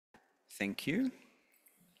Thank you.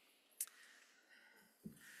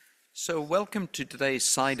 So welcome to today's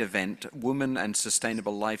side event, Women and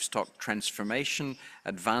Sustainable Livestock Transformation,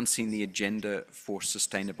 Advancing the Agenda for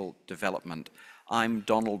Sustainable Development. I'm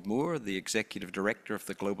Donald Moore, the Executive Director of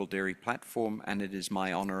the Global Dairy Platform, and it is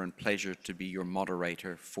my honor and pleasure to be your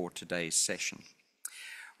moderator for today's session.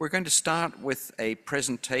 We're going to start with a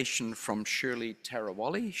presentation from Shirley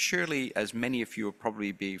Tarawali. Shirley, as many of you will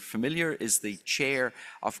probably be familiar, is the chair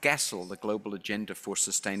of GASL, the Global Agenda for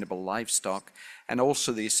Sustainable Livestock, and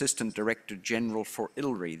also the Assistant Director General for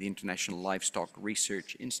ILRI, the International Livestock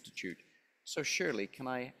Research Institute. So Shirley, can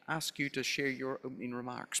I ask you to share your opening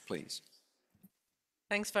remarks, please?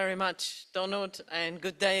 Thanks very much, Donald, and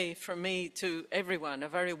good day from me to everyone. A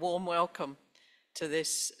very warm welcome to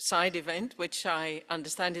this side event, which I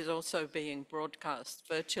understand is also being broadcast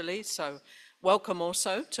virtually. So welcome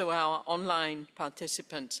also to our online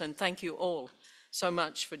participants, and thank you all so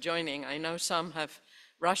much for joining. I know some have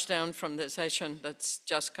rushed down from the session that's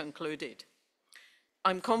just concluded.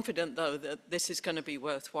 I'm confident, though, that this is going to be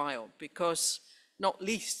worthwhile because, not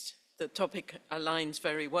least, the topic aligns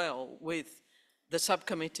very well with the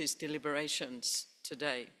subcommittee's deliberations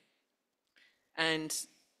today. And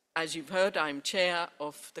as you've heard, I'm chair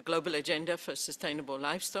of the Global Agenda for Sustainable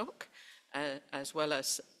Livestock, as well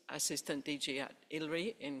as Assistant DG at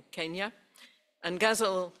ILRI in Kenya. And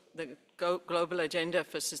GASL, the Global Agenda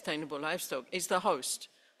for Sustainable Livestock, is the host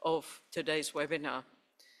of today's webinar.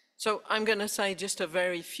 So I'm going to say just a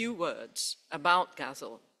very few words about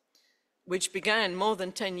GASL, which began more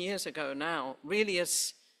than 10 years ago now, really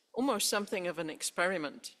as almost something of an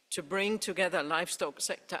experiment to bring together livestock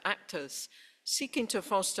sector actors seeking to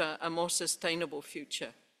foster a more sustainable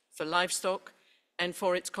future for livestock and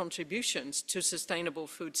for its contributions to sustainable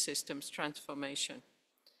food systems transformation.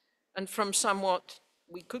 And from somewhat,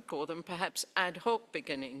 we could call them perhaps ad hoc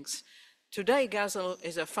beginnings, today GASL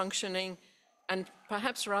is a functioning and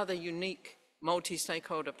perhaps rather unique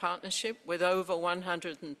multi-stakeholder partnership with over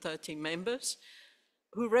 130 members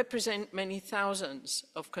who represent many thousands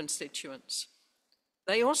of constituents.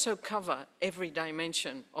 They also cover every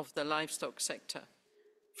dimension of the livestock sector,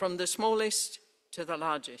 from the smallest to the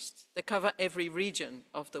largest. They cover every region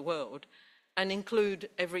of the world and include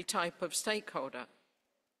every type of stakeholder.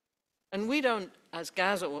 And we don't, as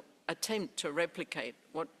GASL, attempt to replicate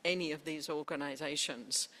what any of these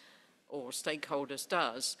organizations or stakeholders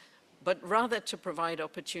does, but rather to provide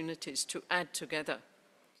opportunities to add together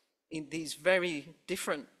in these very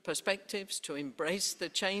different perspectives, to embrace the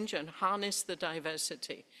change and harness the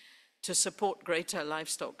diversity, to support greater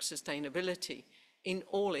livestock sustainability in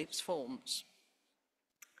all its forms.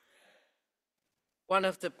 One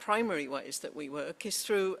of the primary ways that we work is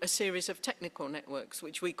through a series of technical networks,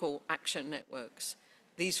 which we call action networks.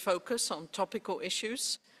 These focus on topical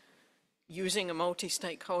issues, using a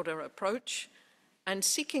multi-stakeholder approach, and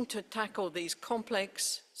seeking to tackle these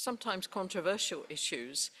complex, sometimes controversial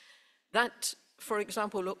issues that, for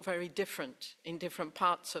example, look very different in different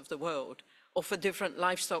parts of the world or for different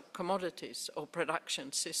livestock commodities or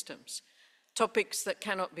production systems, topics that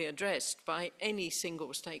cannot be addressed by any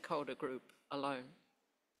single stakeholder group alone.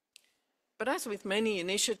 But as with many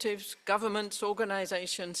initiatives, governments,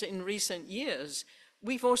 organizations in recent years,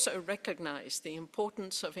 we've also recognized the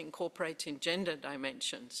importance of incorporating gender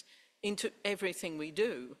dimensions into everything we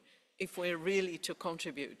do if we're really to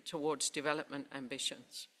contribute towards development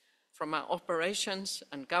ambitions. From our operations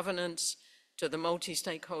and governance to the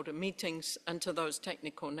multi-stakeholder meetings and to those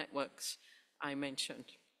technical networks I mentioned.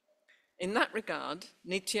 In that regard,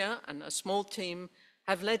 Nitya and a small team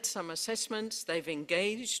have led some assessments. They've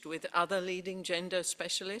engaged with other leading gender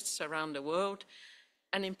specialists around the world.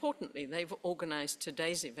 And importantly, they've organized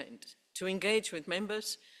today's event to engage with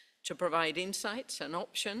members, to provide insights and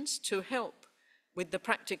options to help with the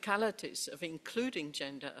practicalities of including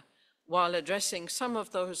gender while addressing some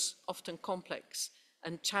of those often complex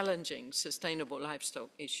and challenging sustainable livestock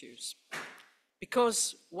issues.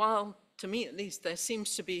 Because while, to me at least, there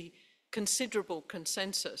seems to be considerable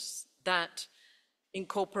consensus that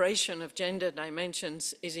incorporation of gender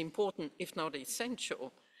dimensions is important, if not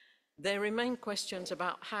essential, there remain questions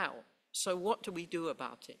about how. So what do we do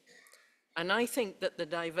about it? And I think that the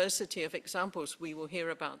diversity of examples we will hear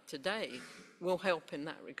about today will help in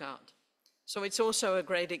that regard. So it's also a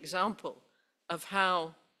great example of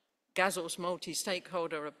how GASL's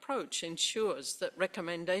multi-stakeholder approach ensures that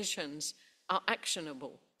recommendations are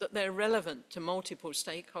actionable, that they're relevant to multiple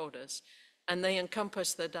stakeholders, and they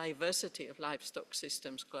encompass the diversity of livestock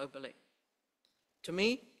systems globally. To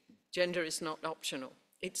me, gender is not optional,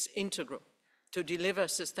 it's integral to deliver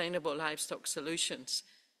sustainable livestock solutions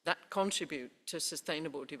that contribute to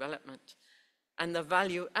sustainable development. And the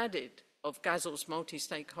value added of GASL's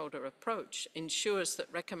multi-stakeholder approach ensures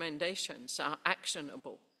that recommendations are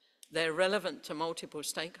actionable, they're relevant to multiple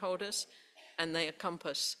stakeholders, and they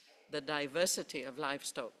encompass the diversity of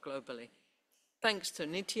livestock globally. Thanks to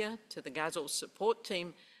Nitya, to the GASL support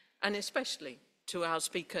team, and especially to our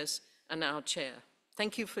speakers and our chair.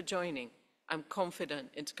 Thank you for joining. I'm confident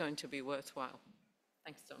it's going to be worthwhile.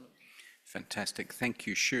 Thanks, Donald. Fantastic. Thank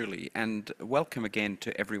you, Shirley. And welcome again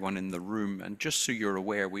to everyone in the room. And just so you're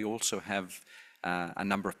aware, we also have a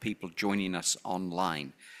number of people joining us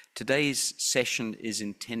online. Today's session is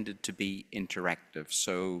intended to be interactive,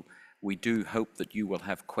 so we do hope that you will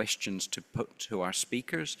have questions to put to our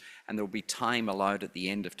speakers, and there will be time allowed at the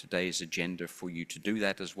end of today's agenda for you to do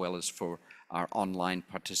that, as well as for our online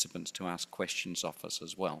participants to ask questions of us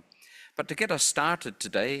as well. But to get us started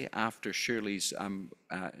today, after Shirley's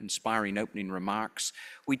inspiring opening remarks,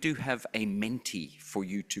 we do have a Menti for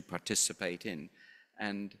you to participate in.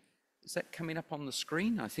 And is that coming up on the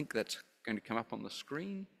screen? I think that's going to come up on the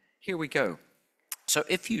screen. Here we go. So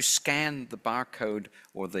if you scan the barcode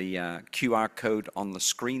or the QR code on the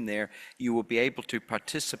screen there, you will be able to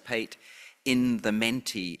participate in the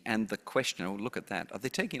Menti. And the question, oh, look at that. Are they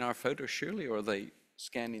taking our photo, Shirley, or are they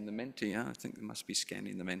scanning the Menti? Yeah, I think they must be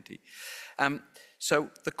scanning the Menti. So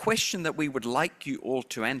the question that we would like you all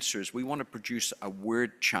to answer is, we want to produce a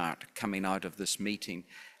word chart coming out of this meeting.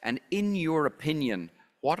 And in your opinion,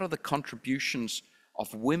 what are the contributions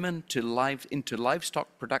of women into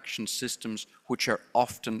livestock production systems which are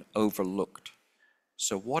often overlooked?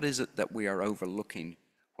 So what is it that we are overlooking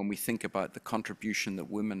when we think about the contribution that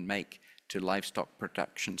women make to livestock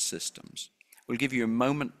production systems? We'll give you a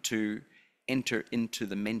moment to enter into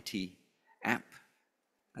the Menti app,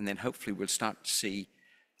 and then hopefully we'll start to see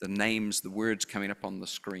the names, the words coming up on the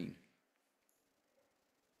screen.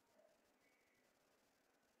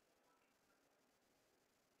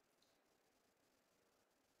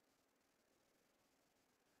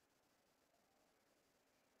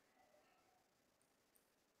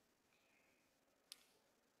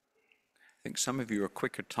 I think some of you are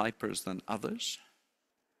quicker typers than others.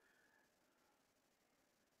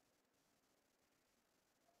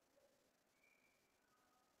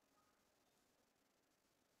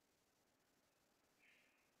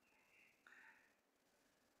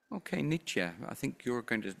 Okay, Nitya, I think you're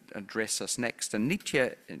going to address us next. And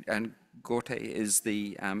Nitya and Gote is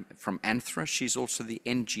from ANTHRA. She's also the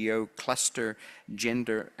NGO cluster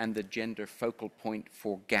gender and the gender focal point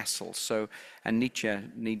for GASL. So, and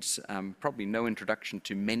Nitya needs probably no introduction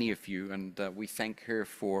to many of you, and we thank her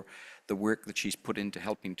for the work that she's put into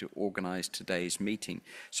helping to organize today's meeting.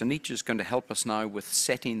 So Nitya is going to help us now with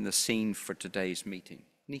setting the scene for today's meeting.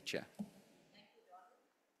 Nitya.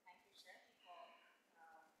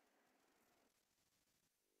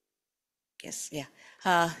 Yes,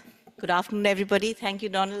 yeah. Good afternoon, everybody. Thank you,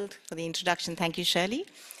 Donald, for the introduction. Thank you, Shirley.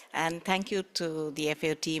 And thank you to the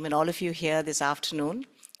FAO team and all of you here this afternoon,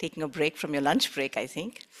 taking a break from your lunch break, I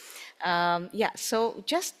think. Yeah, so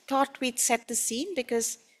just thought we'd set the scene,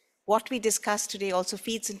 because what we discussed today also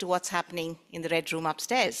feeds into what's happening in the red room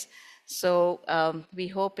upstairs. So we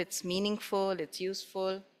hope it's meaningful, it's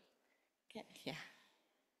useful. Yeah.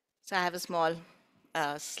 So I have a small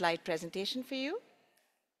slide presentation for you.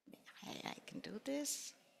 I can do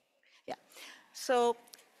this. Yeah. So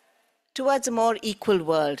towards a more equal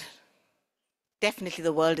world, definitely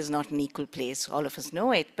the world is not an equal place. All of us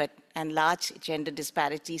know it, and large gender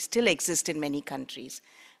disparities still exist in many countries.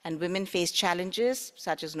 And women face challenges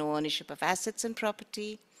such as no ownership of assets and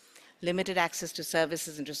property, limited access to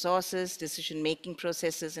services and resources, decision-making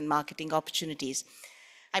processes, and marketing opportunities.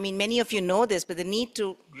 I mean, many of you know this, but the need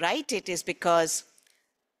to write it is because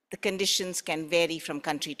the conditions can vary from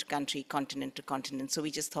country to country, continent to continent. So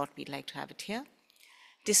we just thought we'd like to have it here.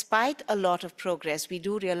 Despite a lot of progress, we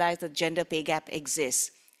do realize that gender pay gap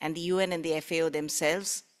exists, and the UN and the FAO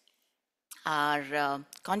themselves are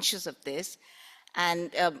conscious of this.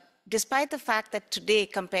 And despite the fact that today,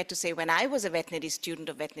 compared to, say, when I was a veterinary student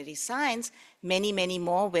of veterinary science, many, many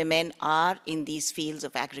more women are in these fields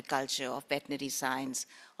of agriculture, of veterinary science,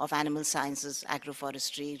 of animal sciences,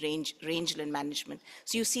 agroforestry, rangeland management.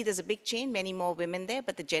 So you see there's a big change, many more women there,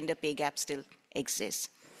 but the gender pay gap still exists.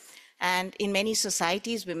 And in many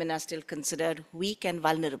societies, women are still considered weak and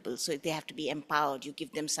vulnerable, so they have to be empowered. You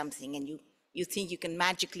give them something and you think you can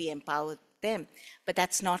magically empower them, but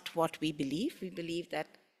that's not what we believe. We believe that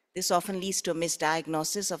this often leads to a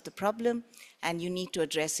misdiagnosis of the problem, and you need to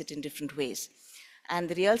address it in different ways. And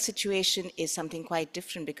the real situation is something quite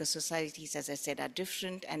different, because societies, as I said, are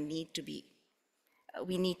different and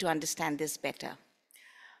we need to understand this better.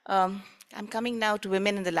 I'm coming now to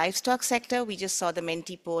women in the livestock sector. We just saw the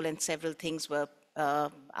Menti poll and several things were,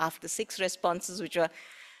 after 6 responses, which were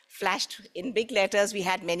flashed in big letters. We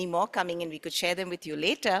had many more coming in. We could share them with you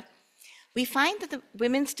later. We find that the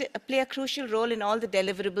women play a crucial role in all the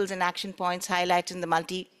deliverables and action points highlighted in the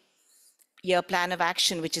multi-year plan of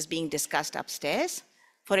action, which is being discussed upstairs.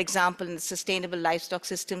 For example, in the sustainable livestock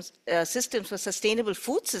systems, systems for sustainable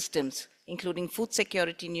food systems, including food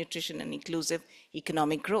security, nutrition, and inclusive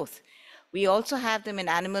economic growth. We also have them in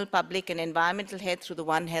animal, public, and environmental health through the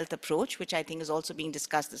One Health approach, which I think is also being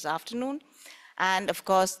discussed this afternoon. And of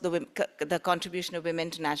course, the contribution of women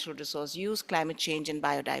to natural resource use, climate change, and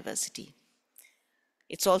biodiversity.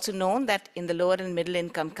 It's also known that in the lower and middle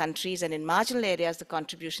income countries and in marginal areas, the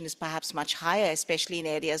contribution is perhaps much higher, especially in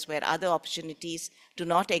areas where other opportunities do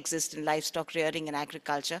not exist in livestock rearing and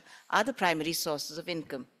agriculture are the primary sources of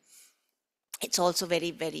income. It's also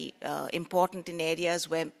very, very important in areas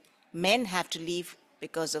where men have to leave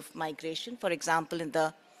because of migration. For example, in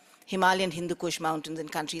the Himalayan Hindu Kush mountains in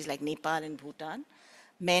countries like Nepal and Bhutan,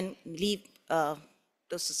 men leave,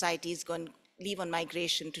 those societies leave on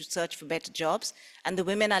migration to search for better jobs, and the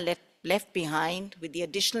women are left behind with the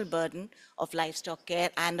additional burden of livestock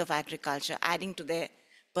care and of agriculture, adding to their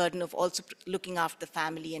burden of also looking after the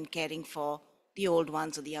family and caring for the old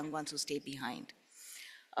ones or the young ones who stay behind.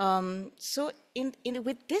 So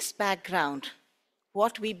with this background,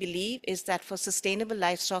 what we believe is that for sustainable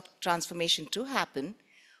livestock transformation to happen,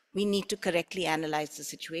 we need to correctly analyze the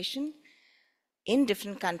situation in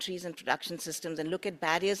different countries and production systems and look at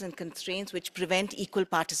barriers and constraints which prevent equal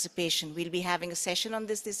participation. We'll be having a session on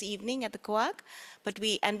this evening at the COAG,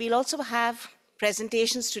 and we'll also have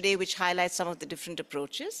presentations today which highlight some of the different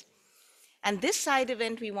approaches. And this side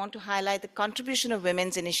event, we want to highlight the contribution of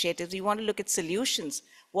women's initiatives. We want to look at solutions,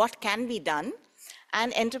 what can be done,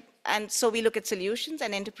 and so we look at solutions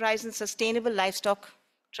and enterprise and sustainable livestock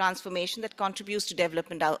transformation that contributes to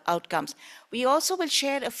development outcomes. We also will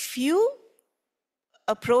share a few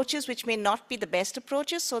approaches which may not be the best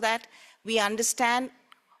approaches so that we understand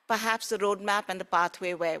perhaps the roadmap and the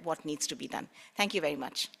pathway where what needs to be done. Thank you very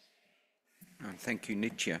much. Thank you,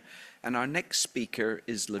 Nitya. And our next speaker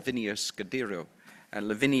is Lavinia Scudero.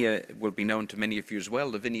 Lavinia will be known to many of you as well.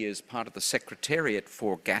 Lavinia is part of the Secretariat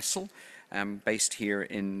for GASL, based here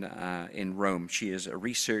in Rome. She is a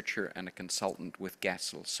researcher and a consultant with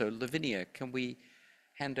GASL. So Lavinia, can we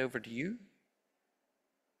hand over to you?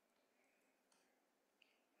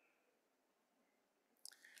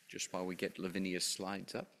 Just while we get Lavinia's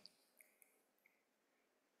slides up.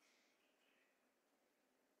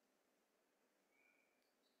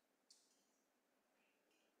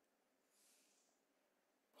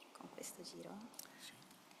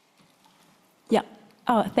 Yeah.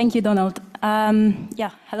 Oh, thank you, Donald.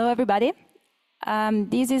 Yeah, hello, everybody.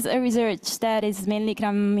 This is a research that is mainly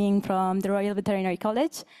coming from the Royal Veterinary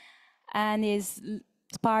College and is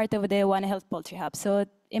part of the One Health Poultry Hub. So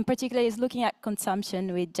in particular, it's looking at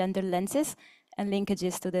consumption with gender lenses and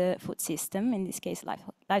linkages to the food system, in this case,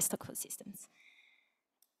 livestock food systems.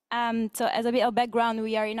 So as a bit of background,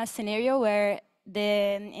 we are in a scenario where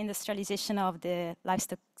the industrialization of the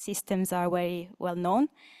livestock systems are very well known.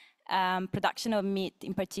 Production of meat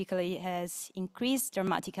in particular has increased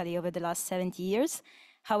dramatically over the last 70 years.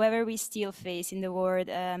 However, we still face in the world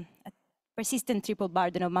a persistent triple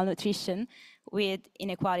burden of malnutrition with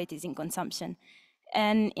inequalities in consumption.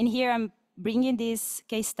 And in here, I'm bringing this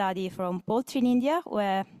case study from poultry in India,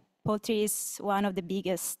 where poultry is one of the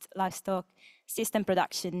biggest livestock system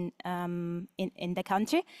production in the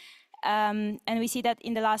country. And we see that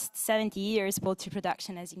in the last 70 years, poultry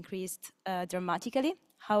production has increased dramatically.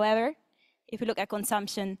 However, if we look at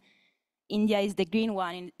consumption, India is the green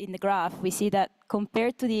one in the graph. We see that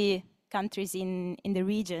compared to the countries in the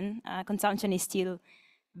region, consumption is still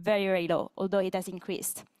very, very low, although it has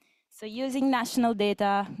increased. So using national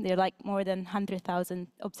data, there are like more than 100,000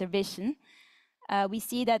 observations. We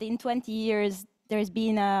see that in 20 years, there's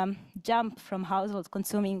been a jump from households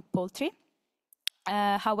consuming poultry.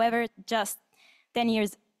 However, just 10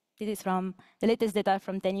 years, this is from the latest data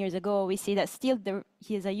from 10 years ago, we see that still there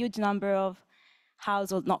is a huge number of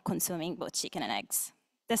households not consuming both chicken and eggs,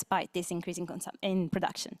 despite this increase in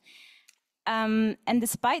production. And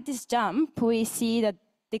despite this jump, we see that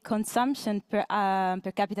the consumption per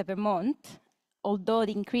capita per month, although it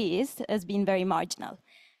increased, has been very marginal,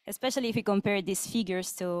 especially if we compare these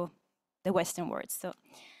figures to the Western world. So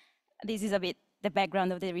this is a bit the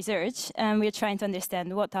background of the research, and we're trying to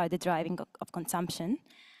understand what are the driving of consumption.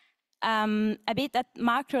 A bit at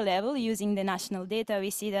macro level, using the national data, we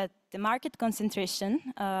see that the market concentration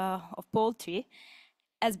of poultry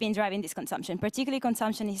has been driving this consumption. Particularly,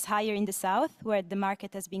 consumption is higher in the south, where the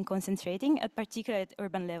market has been concentrating, particularly at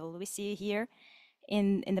urban level. We see here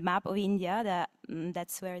in the map of India that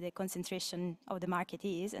that's where the concentration of the market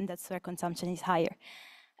is, and that's where consumption is higher.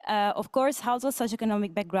 Of course, household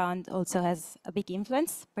socioeconomic background also has a big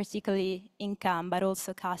influence, particularly income, but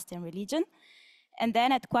also caste and religion. And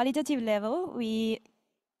then at qualitative level,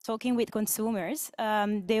 talking with consumers,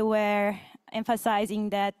 they were emphasizing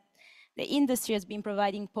that the industry has been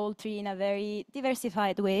providing poultry in a very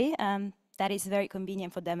diversified way. That is very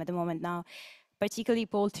convenient for them at the moment now, particularly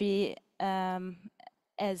poultry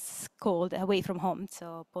as called away from home,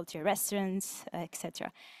 so poultry restaurants,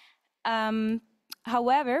 etc.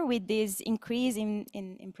 However, with this increase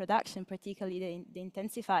in production, particularly the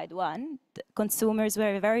intensified one, the consumers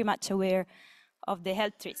were very much aware of the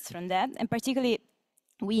health threats from that, and particularly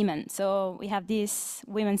women. So we have these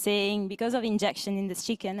women saying, because of injection in the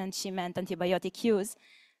chicken, and she meant antibiotic use,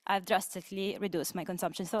 I've drastically reduced my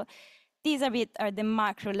consumption. So these are the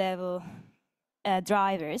macro level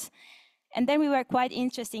drivers. And then we were quite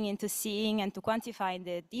interested into seeing and to quantify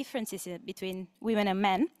the differences between women and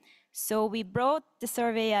men. So we brought the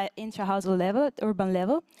survey at intra-household level, at urban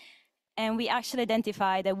level, and we actually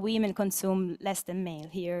identified that women consume less than male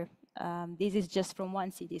here. This is just from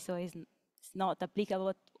one city, so it's not applicable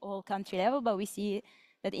at all country level, but we see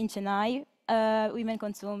that in Chennai, women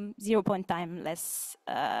consume 0.5 times less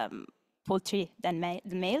poultry than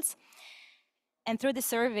males. And through the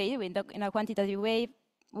survey, in a quantitative way,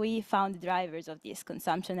 we found the drivers of this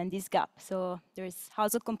consumption and this gap. So there's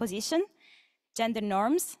household composition, gender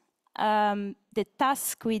norms, the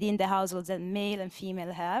task within the households that male and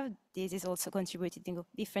female have. This is also contributing to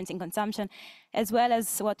difference in consumption, as well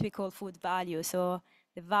as what we call food value. So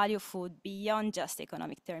the value of food beyond just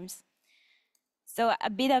economic terms. So a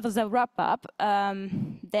bit as a wrap up,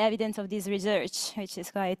 the evidence of this research, which is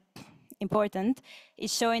quite important,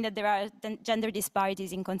 is showing that there are gender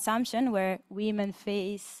disparities in consumption, where women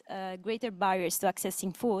face greater barriers to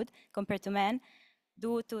accessing food compared to men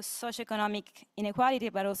due to socioeconomic inequality,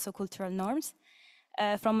 but also cultural norms.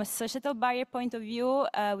 From a societal barrier point of view,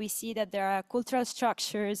 we see that there are cultural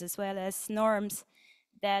structures as well as norms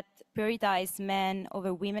that prioritize men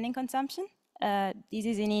over women in consumption. This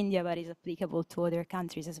is in India, but is applicable to other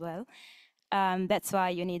countries as well. That's why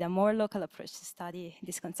you need a more local approach to study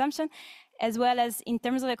this consumption. As well as in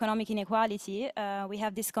terms of economic inequality, we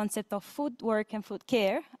have this concept of food work and food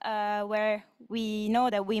care, where we know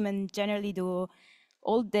that women generally do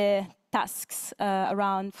all the tasks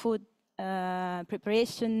around food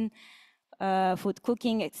preparation, food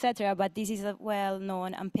cooking, etc. But this is a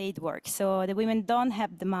well-known unpaid work. So the women don't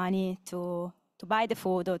have the money to buy the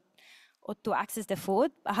food or to access the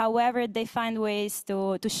food. However, they find ways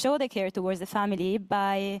to show the care towards the family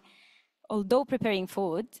by, although preparing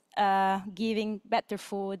food, giving better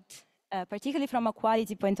food, particularly from a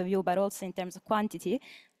quality point of view, but also in terms of quantity,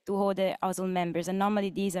 to all the household members. And normally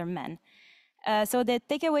these are men. So the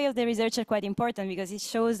takeaway of the research are quite important, because it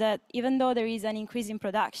shows that even though there is an increase in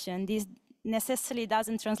production, this necessarily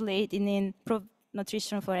doesn't translate in improved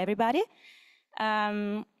nutrition for everybody.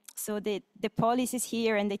 So the policies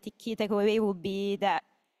here and the key takeaway will be that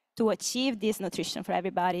to achieve this nutrition for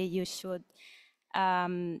everybody, you should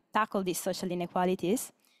tackle these social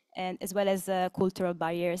inequalities, and as well as cultural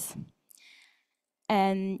barriers.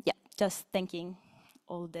 And yeah, just thanking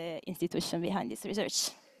all the institutions behind this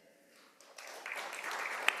research.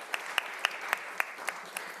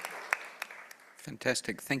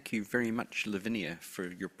 Fantastic. Thank you very much, Lavinia, for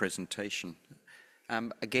your presentation.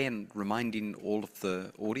 Again, reminding all of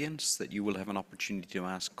the audience that you will have an opportunity to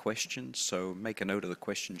ask questions. So make a note of the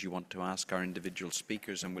questions you want to ask our individual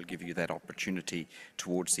speakers, and we'll give you that opportunity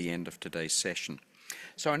towards the end of today's session.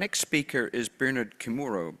 So our next speaker is Bernard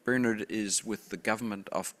Kimuro. Bernard is with the government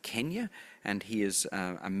of Kenya, and he is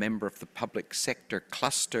a member of the public sector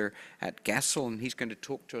cluster at GASL, and he's going to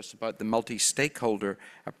talk to us about the multi-stakeholder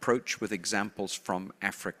approach with examples from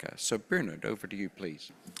Africa. So Bernard, over to you, please.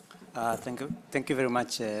 Thank you very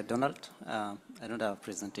much, Donald. I don't have a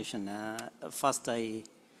presentation. First, I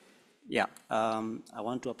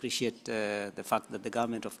want to appreciate the fact that the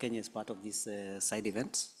government of Kenya is part of this side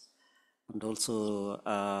event, and also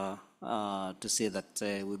to say that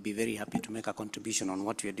we'll be very happy to make a contribution on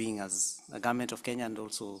what we're doing as a government of Kenya, and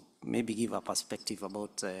also maybe give a perspective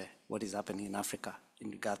about what is happening in Africa in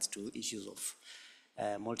regards to issues of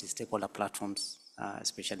multi-stakeholder platforms,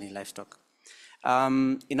 especially in livestock.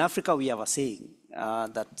 In Africa, we have a saying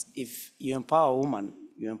that if you empower a woman,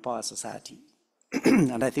 you empower society.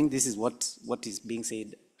 And I think this is what is being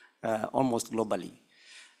said almost globally.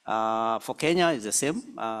 For Kenya, it's the same.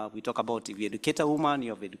 We talk about if you educate a woman,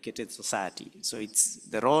 you have educated society. So it's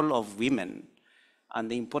the role of women and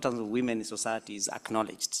the importance of women in society is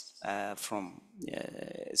acknowledged from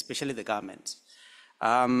especially the government.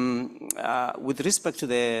 With respect to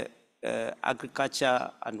the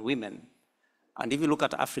agriculture and women, and if you look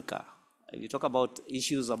at Africa, if you talk about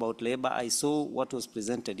issues about labor, I saw what was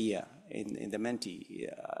presented here in the Menti,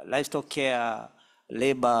 livestock care,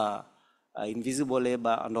 labor, invisible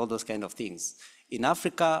labor, and all those kind of things. In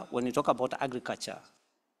Africa, when you talk about agriculture,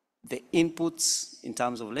 the inputs in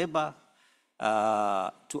terms of labor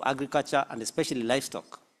to agriculture and especially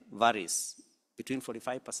livestock varies between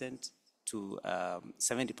 45% to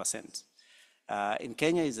 70%. In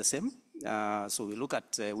Kenya is the same. So we look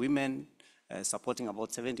at women supporting about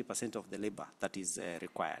 70% of the labor that is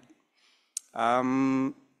required.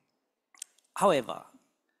 However,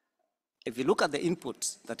 if you look at the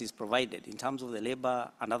input that is provided in terms of the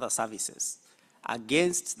labor and other services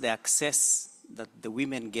against the access that the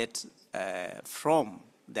women get from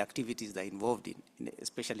the activities they're involved in,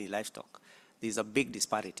 especially livestock, there's a big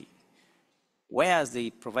disparity. Whereas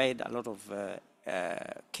they provide a lot of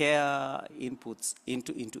care inputs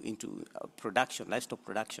into production, livestock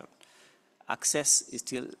production, access is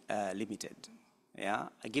still limited. Yeah,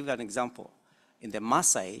 I give you an example. In the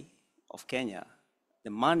Maasai of Kenya, the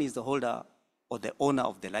man is the holder or the owner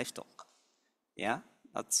of the livestock. Yeah,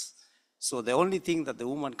 so the only thing that the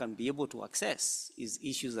woman can be able to access is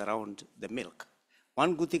issues around the milk.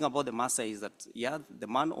 One good thing about the Maasai is that, yeah, the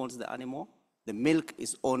man owns the animal, the milk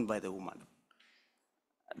is owned by the woman.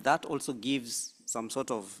 That also gives some sort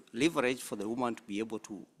of leverage for the woman to be able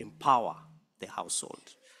to empower the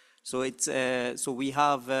household. So so we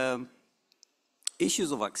have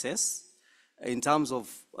issues of access in terms of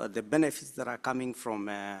the benefits that are coming from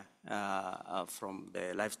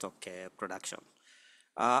the livestock production.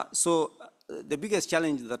 So the biggest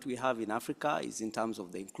challenge that we have in Africa is in terms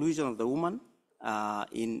of the inclusion of the woman,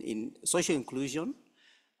 in social inclusion,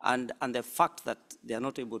 and the fact that they are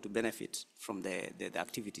not able to benefit from the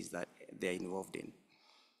activities that they're involved in.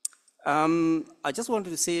 I just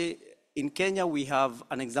wanted to say, in Kenya, we have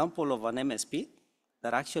an example of an MSP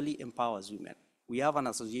that actually empowers women. We have an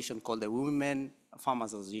association called the Women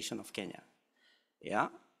Farmers Association of Kenya. Yeah,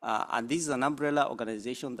 and this is an umbrella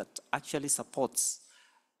organization that actually supports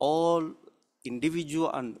all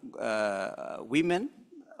individual and women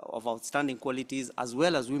of outstanding qualities, as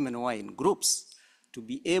well as women who are in groups, to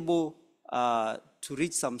be able to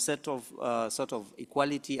reach some set of sort of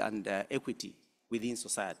equality and equity within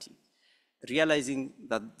society, realizing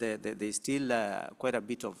that there's still quite a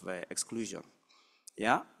bit of exclusion.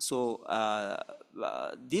 Yeah, so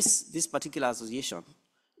this particular association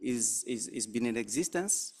is been in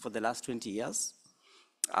existence for the last 20 years,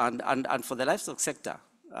 and for the livestock sector,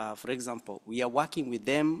 for example, we are working with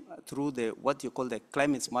them through what you call the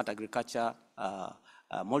Climate Smart Agriculture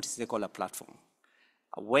multi-stakeholder platform,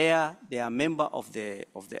 where they are a member of the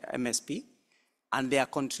MSP, and they are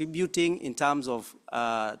contributing in terms of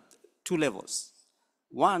 2 levels.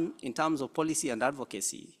 One, in terms of policy and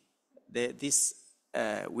advocacy, this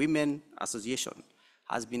women association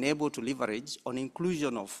has been able to leverage on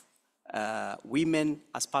inclusion of women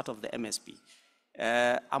as part of the MSP.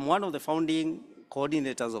 I'm one of the founding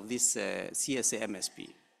coordinators of this CSA MSP.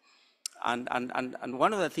 And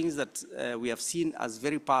one of the things that we have seen as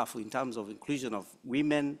very powerful in terms of inclusion of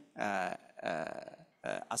women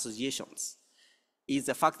associations is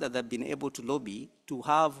the fact that they've been able to lobby to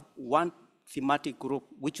have one thematic group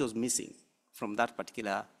which was missing from that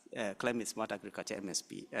particular Climate Smart Agriculture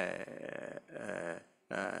MSP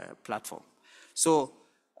platform. So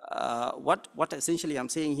what essentially I'm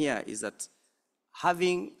saying here is that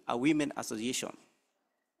having a women association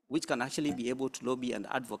which can actually be able to lobby and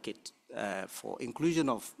advocate for inclusion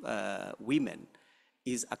of women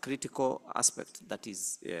is a critical aspect that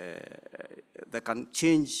is that can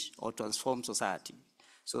change or transform society.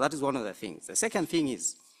 So that is one of the things. The second thing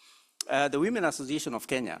is the Women Association of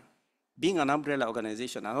Kenya, being an umbrella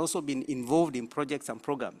organization, has also been involved in projects and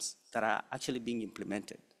programs that are actually being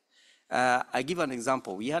implemented. I give an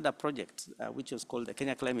example. We had a project which was called the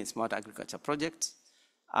Kenya Climate Smart Agriculture Project,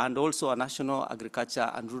 and also a National Agriculture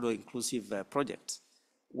and Rural Inclusive Project,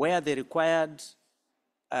 where they required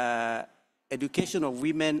education of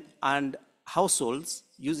women and households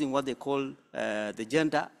using what they call the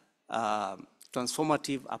gender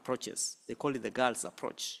transformative approaches. They call it the girls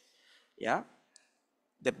approach. Yeah,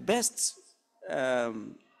 the best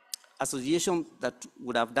association that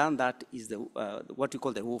would have done that is the what we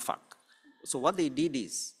call the WOFAC. So what they did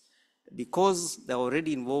is, because they're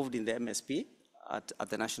already involved in the MSP at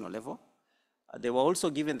the national level, they were also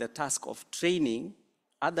given the task of training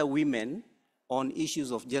other women on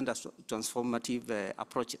issues of gender transformative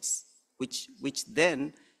approaches, which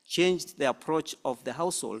then changed the approach of the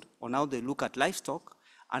household on how they look at livestock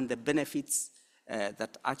and the benefits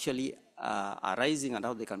that actually are rising and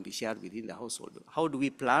how they can be shared within the household. How do we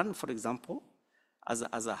plan, for example,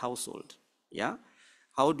 as a household? Yeah.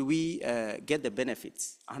 How do we get the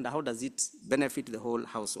benefits, and how does it benefit the whole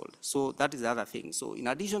household? So that is the other thing. So in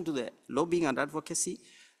addition to the lobbying and advocacy,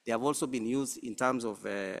 they have also been used in terms of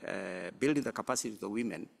building the capacity of the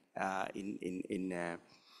women in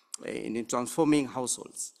transforming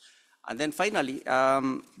households. And then finally,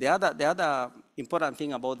 the other important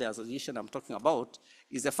thing about the association I'm talking about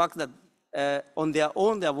is the fact that on their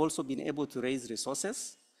own, they have also been able to raise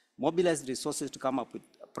resources, mobilize resources to come up with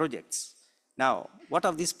projects. Now, what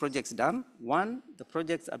have these projects done? One, the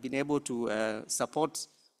projects have been able to support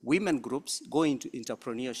women groups go into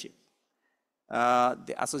entrepreneurship.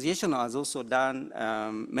 The association has also done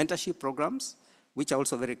mentorship programs, which are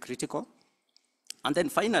also very critical. And then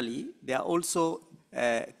finally, they are also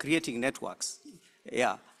creating networks.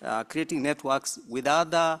 Yeah, creating networks with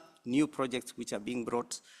other new projects which are being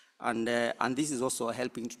brought. And this is also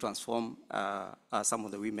helping to transform some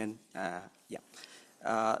of the women,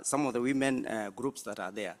 some of the women groups that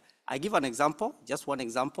are there. I give an example, just one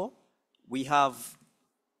example. We have,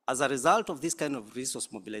 as a result of this kind of resource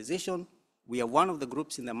mobilization, we are one of the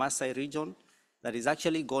groups in the Maasai region that is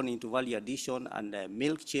actually gone into value addition and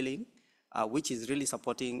milk chilling, which is really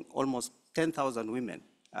supporting almost 10,000 women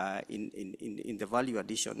in the value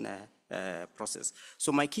addition process.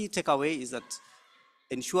 So my key takeaway is that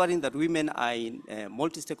ensuring that women are in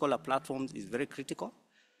multi-stakeholder platforms is very critical,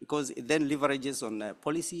 because it then leverages on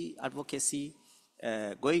policy advocacy,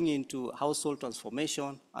 going into household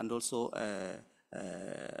transformation, and also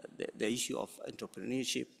the issue of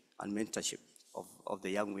entrepreneurship and mentorship of the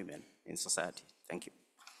young women in society. Thank you.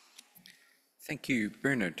 Thank you,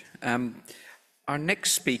 Bernard. Our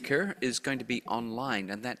next speaker is going to be online,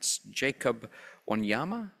 and that's Jacob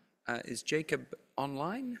Wanyama. Is Jacob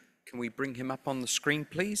online? Can we bring him up on the screen,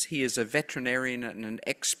 please? He is a veterinarian and an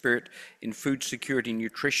expert in food security,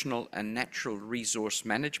 nutritional and natural resource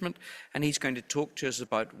management, and he's going to talk to us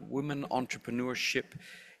about women entrepreneurship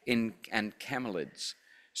and camelids.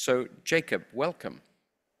 So, Jacob, welcome.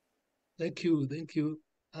 Thank you, thank you.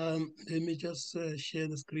 Let me just share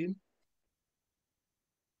the screen.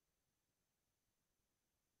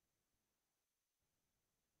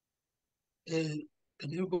 Can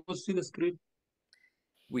you go see the screen?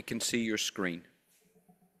 We can see your screen.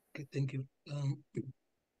 Okay, thank you.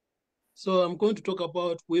 So I'm going to talk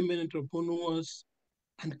about women entrepreneurs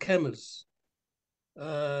and camels.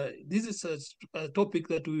 This is a topic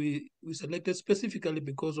that we selected specifically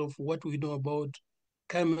because of what we know about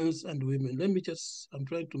camels and women. Let me just, I'm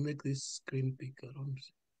trying to make this screen bigger.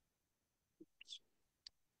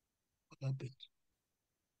 What happened?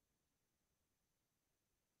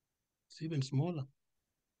 It's even smaller.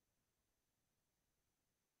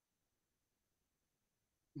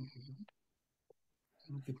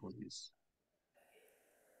 Looking for this.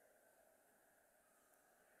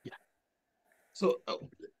 Yeah. So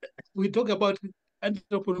we talk about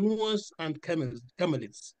entrepreneurs and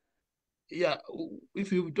camelids. Yeah,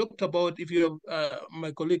 if you talked about, if you have,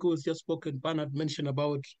 my colleague who has just spoken, Bernard, mentioned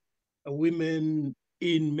about women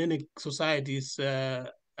in many societies,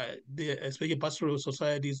 especially pastoral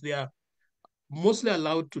societies, they are mostly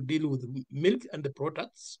allowed to deal with milk and the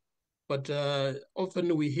products, but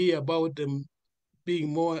often we hear about them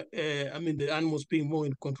being more, the animals being more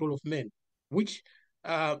in control of men, which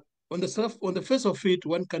on the face of it,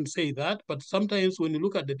 one can say that, but sometimes when you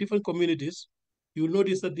look at the different communities, you'll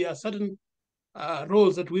notice that there are certain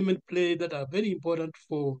roles that women play that are very important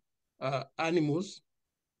for animals.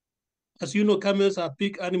 As you know, camels are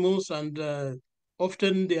big animals, and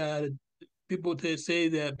often they are, people they say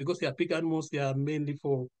that because they are big animals, they are mainly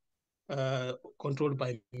for controlled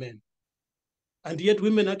by men. And yet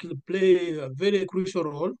women actually play a very crucial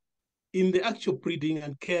role in the actual breeding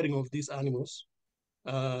and caring of these animals,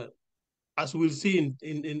 as we'll see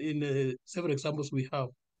in several examples we have.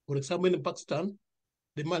 For example, in Pakistan,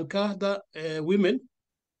 the Malkada women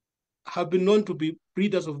have been known to be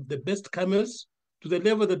breeders of the best camels, to the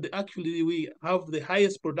level that actually we have the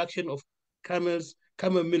highest production of camel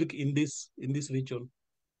milk in this region.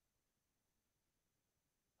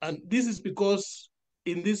 And this is because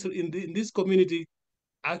in this community,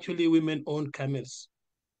 actually women own camels.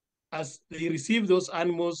 As they receive those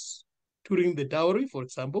animals during the dowry, for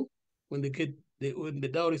example, when when the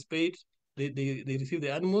dowry is paid, they receive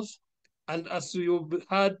the animals. And as you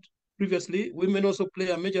had previously, women also play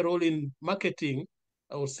a major role in marketing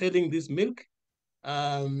or selling this milk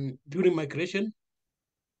during migration.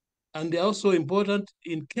 And they're also important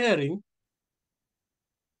in caring.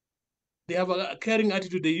 They have a caring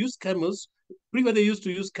attitude. They use camels. Previously, they used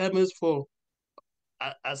to use camels for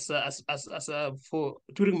for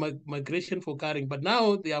during migration for carrying, but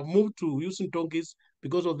now they have moved to using donkeys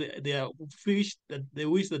because of their fish that they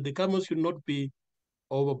wish that the camels should not be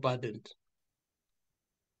overburdened.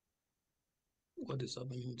 What is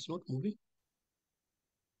happening? It's not moving.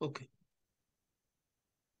 Okay.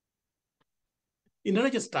 In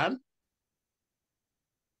Rajasthan,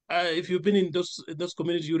 if you've been in those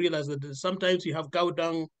communities, you realize that sometimes you have cow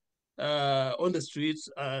dung on the streets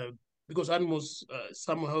because animals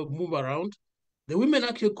somehow move around. The women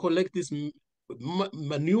actually collect this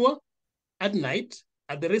manure at night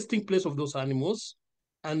at the resting place of those animals,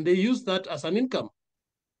 and they use that as an income,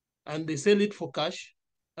 and they sell it for cash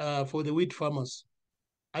for the wheat farmers.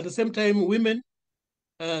 At the same time, women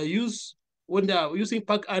when they are using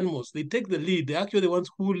pack animals, they take the lead. They're actually the ones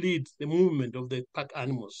who lead the movement of the pack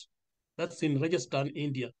animals. That's in Rajasthan,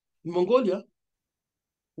 India. In Mongolia,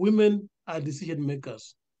 women are decision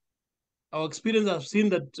makers. Our experience have seen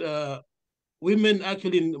that women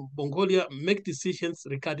actually in Mongolia make decisions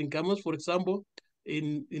regarding camels. For example,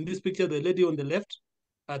 in this picture, the lady on the left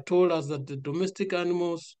told us that the domestic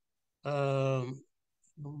animals, the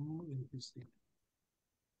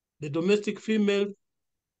domestic female,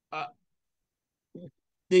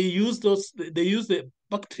 they use the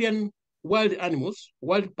Bactrian wild animals,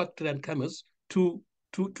 wild Bactrian camels, to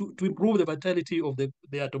improve the vitality of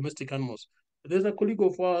their domestic animals. There's a colleague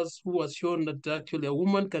of ours who has shown that actually a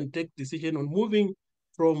woman can take decision on moving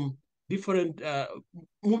from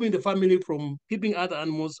moving the family from keeping other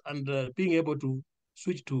animals and being able to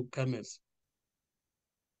switch to camels.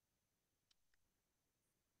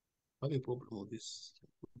 I have a problem with this.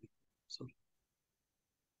 Sorry.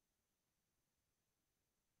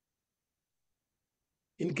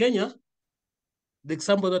 In Kenya, the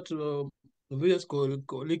example that the previous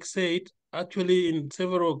colleague said, actually in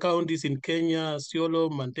several counties in Kenya,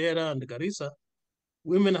 Isiolo, Mandera, and Garissa,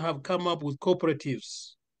 women have come up with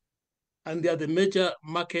cooperatives, and they are the major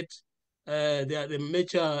market, they are the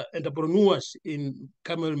major entrepreneurs in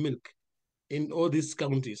camel milk in all these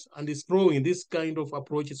counties, and it's growing. This kind of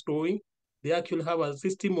approach is growing. They actually have a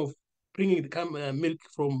system of bringing the milk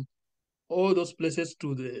from all those places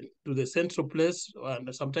to the central place,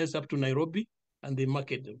 and sometimes up to Nairobi, and they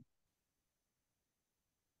market them.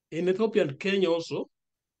 In Ethiopia and Kenya also,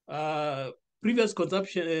 previous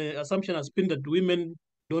consumption assumption has been that women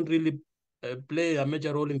don't really play a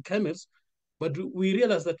major role in camels, but we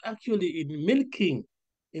realize that actually in milking,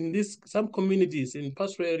 in some communities in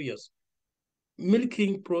pastoral areas,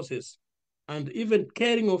 milking process and even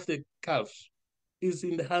caring of the calves is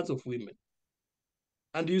in the hands of women.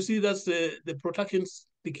 And you see that's the protection's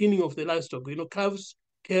beginning of the livestock. You know, calves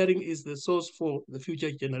caring is the source for the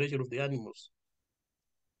future generation of the animals.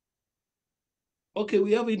 Okay,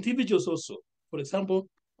 we have individuals also. For example,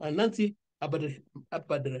 Nancy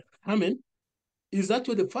Abadhaman is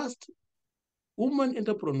actually the first woman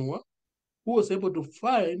entrepreneur who was able to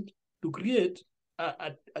create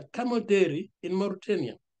a camel dairy in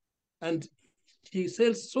Mauritania. And she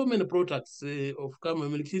sells so many products of camel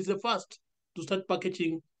milk. She's the first to start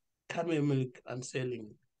packaging camel milk and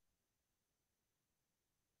selling.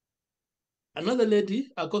 Another lady,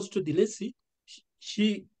 Augusto de Lacy,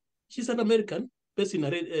 she's an American based in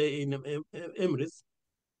Emirates,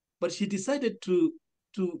 but she decided to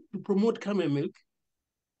promote camel milk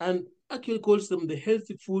and actually calls them the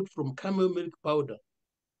healthy food from camel milk powder.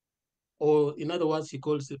 Or in other words, she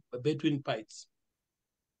calls it between pies.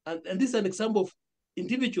 And this is an example of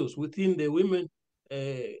individuals within the women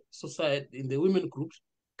society, in the women groups,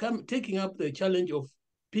 taking up the challenge of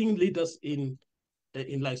being leaders in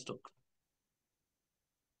livestock.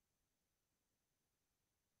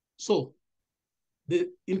 So,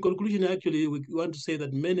 in conclusion, actually, we want to say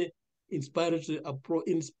that many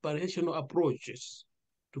inspirational approaches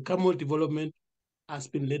to camel development has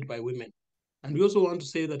been led by women. And we also want to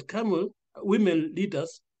say that women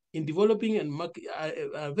leaders in developing and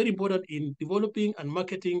are very important in developing and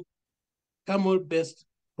marketing camel-based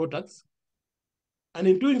products. And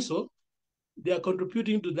in doing so, they are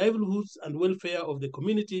contributing to livelihoods and welfare of the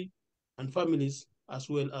community and families, as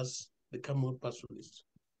well as the camel pastoralists.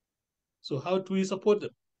 So how do we support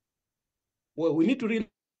them? Well, we need to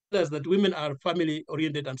realize that women are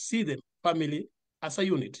family-oriented and see the family as a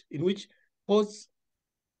unit in which both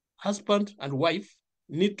husband and wife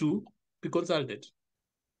need to be consulted.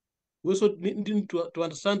 We also need to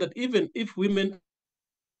understand that even if women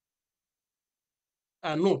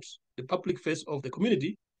are not the public face of the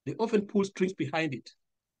community, they often pull strings behind it.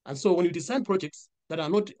 And so when you design projects that are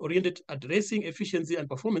not oriented at raising efficiency and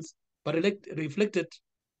performance, but reflect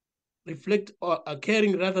a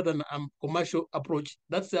caring rather than a commercial approach,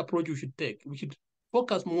 that's the approach we should take. We should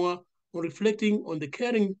focus more on reflecting on the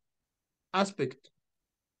caring aspect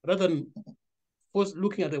rather than first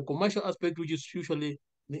looking at the commercial aspect, which is usually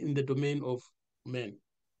in the domain of men.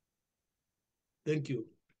 Thank you.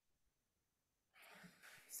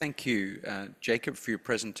 Thank you, Jacob, for your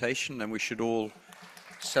presentation, and we should all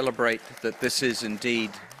celebrate that this is indeed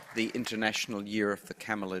the International Year of the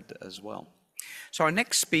Camelid as well. So our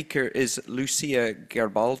next speaker is Lucia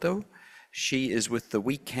Garbaldo. She is with the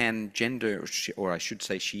We Can Gender, or I should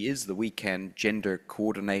say she is the We Can Gender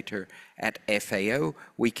Coordinator at FAO.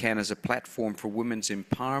 We Can is a platform for women's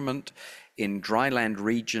empowerment in dryland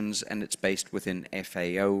regions, and it's based within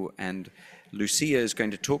FAO. And Lucia is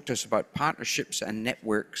going to talk to us about partnerships and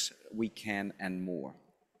networks, We Can, and more.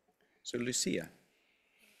 So Lucia.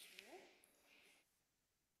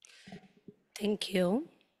 Thank you.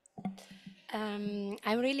 I'm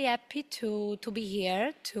really happy to be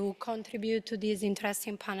here to contribute to this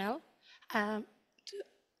interesting panel.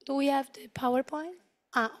 Do we have the PowerPoint?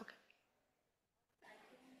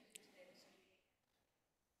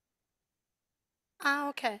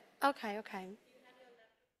 Okay. Okay.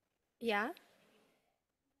 Yeah.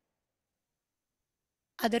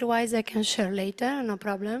 Otherwise, I can share later, no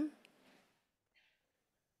problem.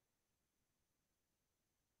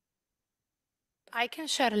 I can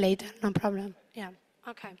share later, no problem. Yeah,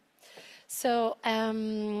 okay. So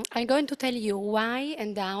I'm going to tell you why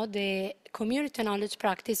and how the community knowledge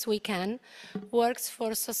practice We Can works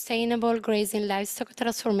for sustainable grazing livestock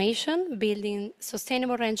transformation, building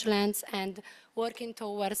sustainable rangelands, and working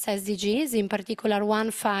towards SDGs, in particular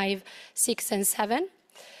 1, 5, 6, and 7.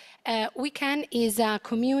 We Can is a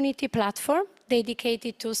community platform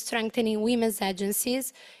dedicated to strengthening women's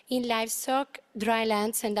agencies in livestock,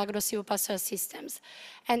 drylands, and agro-silvopastoral systems.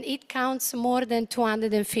 And it counts more than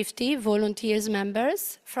 250 volunteers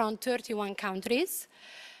members from 31 countries.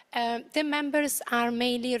 The members are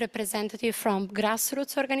mainly representative from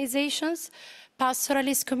grassroots organizations,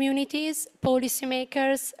 pastoralist communities,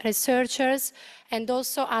 policymakers, researchers, and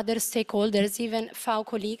also other stakeholders, even FAO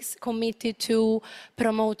colleagues committed to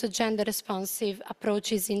promote gender-responsive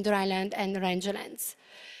approaches in dryland and rangelands.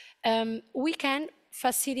 We Can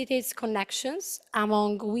facilitate connections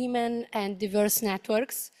among women and diverse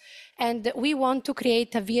networks, and we want to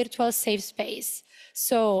create a virtual safe space.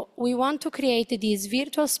 So we want to create this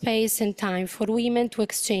virtual space and time for women to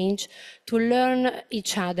exchange, to learn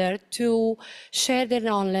each other, to share their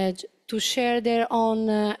knowledge, to share their own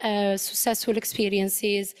successful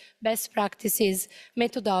experiences, best practices,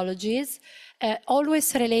 methodologies,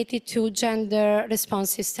 always related to gender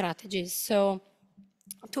responsive strategies. So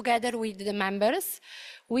together with the members,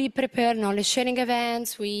 we prepare knowledge sharing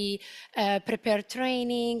events, we prepare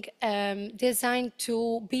training designed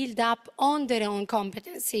to build up on their own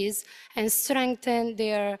competencies and strengthen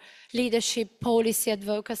their leadership, policy,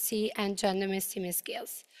 advocacy, and gender mainstreaming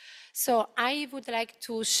skills. So I would like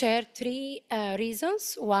to share 3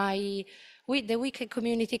 reasons why the We Can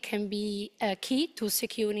community can be key to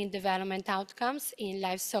securing development outcomes in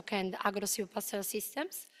livestock and agro-silvopastoral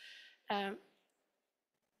systems.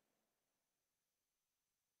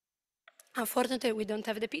 Unfortunately, we don't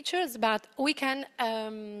have the pictures, but we can,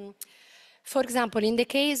 for example, in the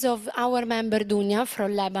case of our member Dunya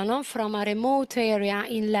from Lebanon, from a remote area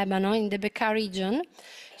in Lebanon, in the Bekaa region,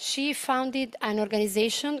 she founded an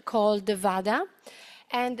organization called VADA,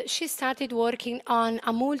 and she started working on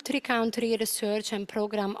a multi-country research and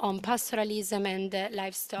program on pastoralism and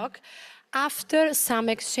livestock after some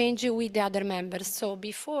exchange with the other members. So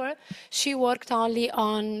before, she worked only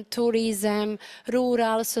on tourism,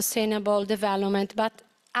 rural, sustainable development, but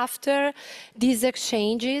after these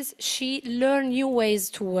exchanges, she learned new ways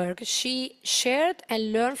to work. She shared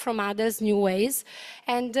and learned from others new ways,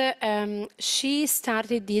 and she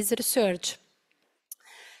started this research.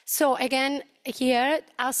 So again, here,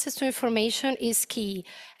 access to information is key,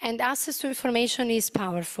 and access to information is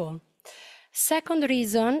powerful. Second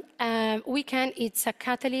reason, We Can, it's a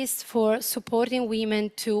catalyst for supporting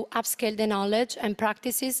women to upscale the knowledge and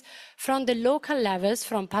practices from the local levels,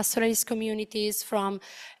 from pastoralist communities, from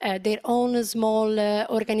their own small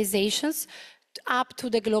organizations, up to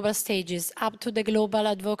the global stages, up to the global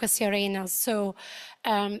advocacy arenas. So,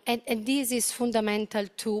 and this is fundamental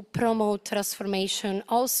to promote transformation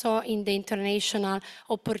also in the international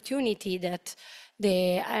opportunity that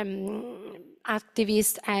the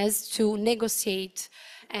activist has to negotiate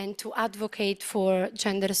and to advocate for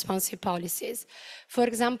gender-responsive policies. For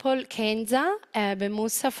example, Kenza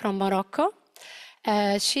Bemoussa from Morocco.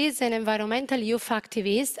 She is an environmental youth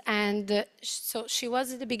activist, and so she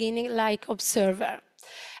was at the beginning like observer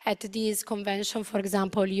at this convention, for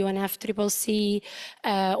example, UNFCCC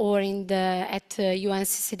or at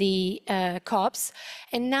UNCCD COPs,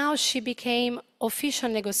 and now she became official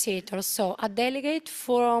negotiator, so a delegate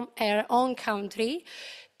from her own country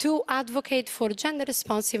to advocate for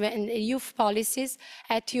gender-responsive and youth policies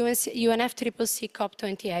at UNFCCC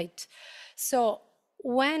COP28. So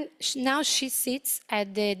now she sits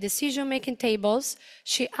at the decision-making tables,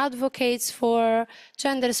 she advocates for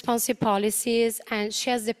gender-responsive policies, and she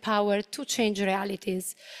has the power to change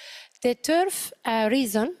realities. The third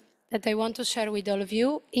reason that I want to share with all of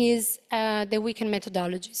you is the weekend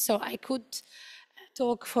methodology. So I could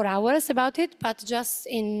talk for hours about it, but just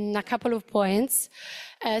in a couple of points.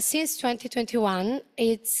 Since 2021,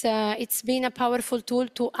 it's been a powerful tool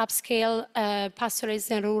to upscale pastoralists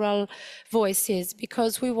and rural voices,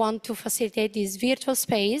 because we want to facilitate this virtual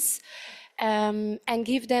space and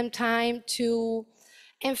give them time to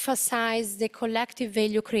emphasize the collective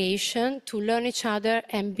value creation, to learn each other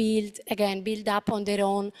and build up on their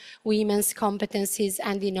own women's competencies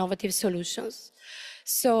and innovative solutions.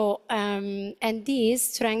 So, and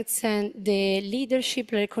these strengthen the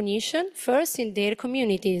leadership recognition first in their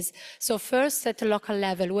communities. So first at the local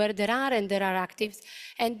level where there are actives,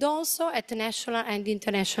 and also at the national and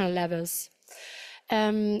international levels.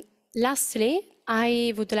 Lastly,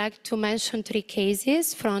 I would like to mention 3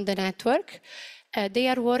 cases from the network. They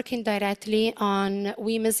are working directly on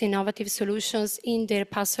women's innovative solutions in their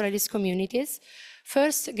pastoralist communities.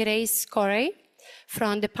 First, Grace Corey,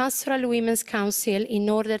 from the Pastoral Women's Council in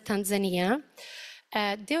northern Tanzania.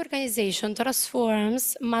 The organization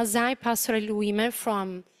transforms Maasai pastoral women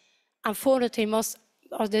from, unfortunately, most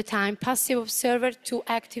of the time, passive observers to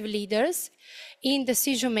active leaders in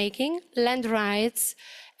decision-making, land rights,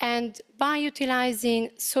 and by utilizing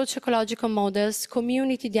socio-ecological models,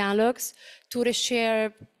 community dialogues to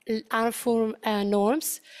reshare harmful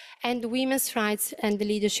norms, and women's rights and the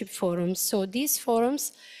leadership forums. So these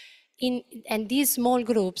forums and these small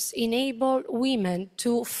groups enable women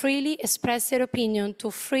to freely express their opinion, to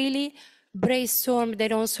freely brainstorm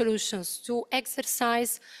their own solutions, to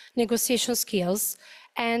exercise negotiation skills,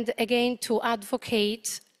 and again, to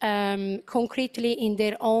advocate concretely in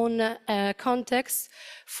their own context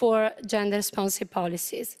for gender-responsive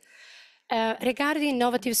policies. Regarding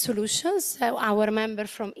innovative solutions, our member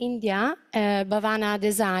from India, Bhavana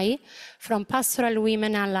Desai, from Pastoral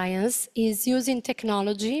Women Alliance, is using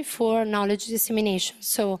technology for knowledge dissemination.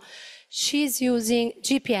 So she's using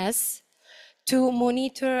GPS to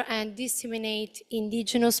monitor and disseminate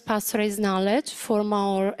indigenous pastoralist knowledge for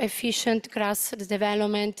more efficient grass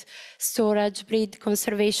development, storage, breed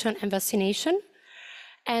conservation, and vaccination.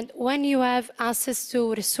 And when you have access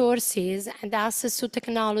to resources and access to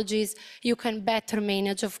technologies, you can better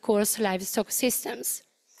manage, of course, livestock systems.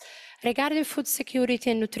 Regarding food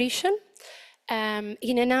security and nutrition,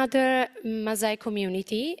 in another Maasai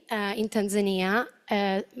community in Tanzania,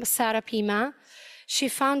 Sarah Pima, she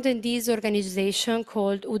founded this organization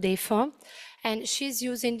called UDEFO, and she's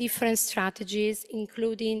using different strategies,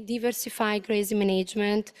 including diversified grazing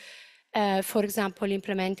management, for example,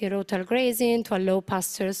 implementing rotal grazing to allow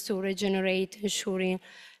pastures to regenerate, ensuring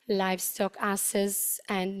livestock access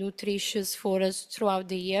and nutritious forage throughout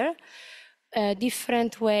the year. A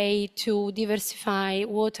different way to diversify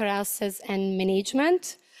water access and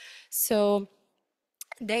management. So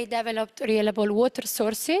they developed reliable water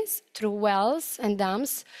sources through wells and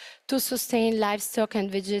dams to sustain livestock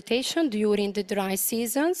and vegetation during the dry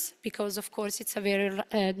seasons, because of course it's a very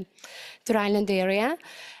dryland area.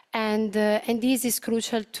 And this is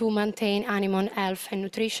crucial to maintain animal health and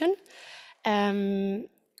nutrition.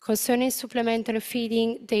 Concerning supplementary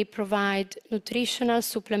feeding, they provide nutritional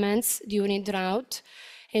supplements during drought,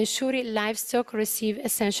 ensuring livestock receive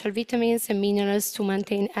essential vitamins and minerals to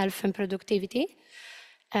maintain health and productivity.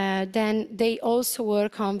 Then they also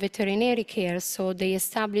work on veterinary care, so they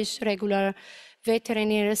establish regular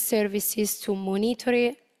veterinary services to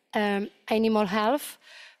monitor animal health,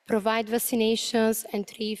 provide vaccinations, and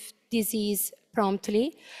treat disease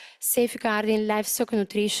promptly, safeguarding livestock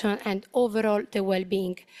nutrition and overall the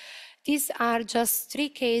well-being. These are just 3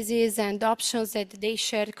 cases and options that they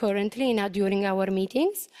share currently during our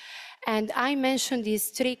meetings. And I mention these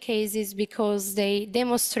 3 cases because they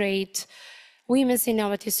demonstrate women's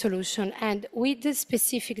innovative solution. And with the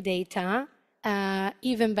specific data,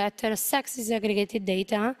 even better, sex disaggregated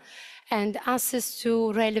data, and access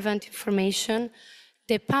to relevant information,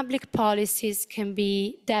 the public policies can be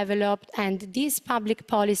developed, and this public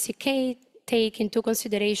policy can take into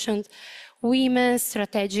consideration women's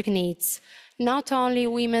strategic needs, not only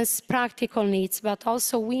women's practical needs, but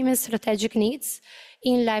also women's strategic needs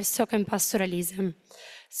in livestock and pastoralism.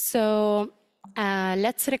 So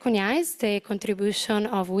let's recognize the contribution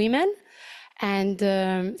of women and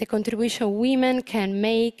the contribution women can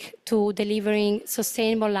make to delivering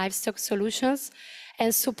sustainable livestock solutions,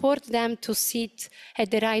 and support them to sit at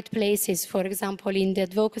the right places, for example, in the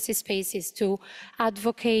advocacy spaces, to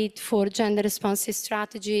advocate for gender-responsive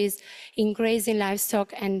strategies in grazing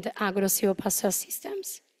livestock and agro-silvopasture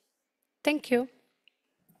systems. Thank you.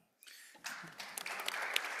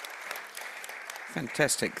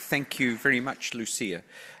 Fantastic. Thank you very much, Lucia.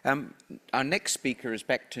 Our next speaker is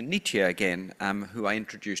back to Nitya again, who I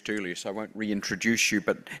introduced earlier, so I won't reintroduce you,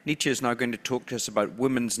 but Nitya is now going to talk to us about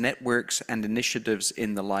women's networks and initiatives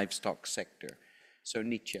in the livestock sector. So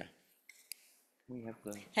Nitya, we have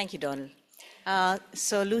the... Thank you, Donald.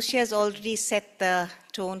 So Lucia has already set the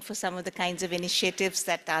tone for some of the kinds of initiatives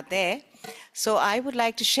that are there. So I would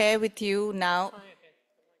like to share with you now...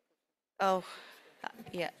 Oh,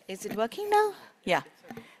 yeah. Is it working now? Yeah.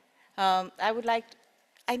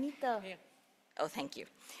 I need the... Oh, thank you.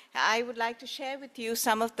 I would like to share with you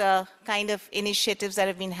some of the kind of initiatives that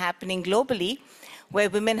have been happening globally, where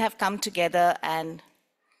women have come together and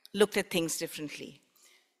looked at things differently.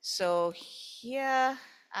 So here,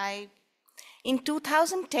 in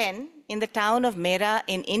 2010, in the town of Mera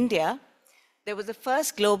in India, there was the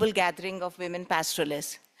first global gathering of women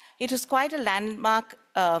pastoralists. It was quite a landmark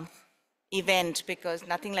event because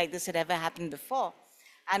nothing like this had ever happened before.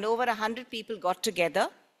 And over 100 people got together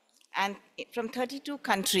and from 32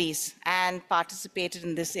 countries and participated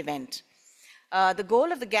in this event. The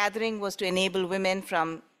goal of the gathering was to enable women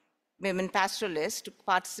pastoralists to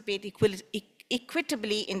participate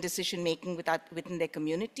equitably in decision-making within their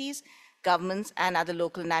communities, governments, and other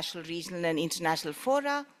local, national, regional, and international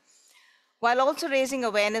fora, while also raising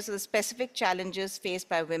awareness of the specific challenges faced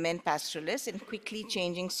by women pastoralists in quickly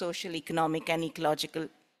changing social, economic, and ecological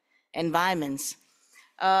environments.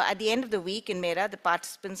 At the end of the week in Mera, the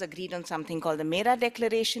participants agreed on something called the Mera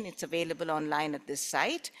Declaration. It's available online at this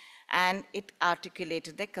site, and it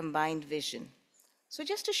articulated their combined vision. So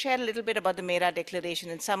just to share a little bit about the Mera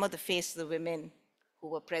Declaration and some of the faces of the women who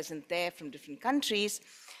were present there from different countries.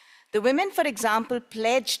 The women, for example,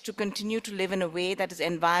 pledged to continue to live in a way that is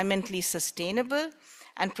environmentally sustainable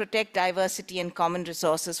and protect diversity and common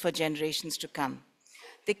resources for generations to come.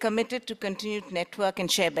 They committed to continue to network and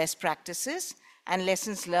share best practices and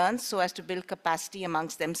lessons learned so as to build capacity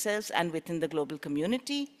amongst themselves and within the global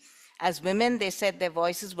community. As women, they said their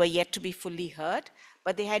voices were yet to be fully heard,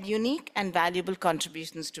 but they had unique and valuable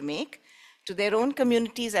contributions to make to their own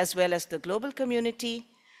communities as well as the global community.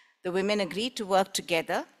 The women agreed to work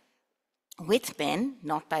together with men,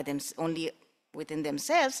 not by them only within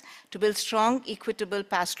themselves, to build strong, equitable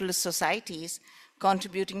pastoralist societies,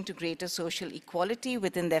 contributing to greater social equality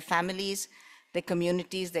within their families, their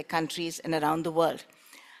communities, their countries, and around the world.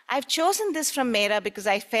 I've chosen this from Mera because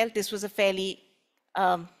I felt this was a fairly,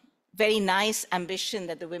 very nice ambition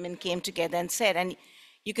that the women came together and said, and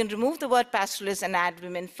you can remove the word pastoralist and add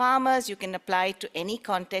women farmers, you can apply it to any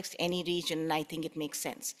context, any region, and I think it makes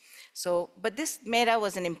sense. So, but this Mera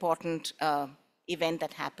was an important event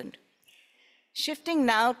that happened. Shifting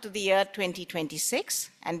now to the year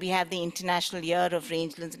 2026, and we have the International Year of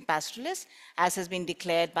Rangelands and Pastoralists, as has been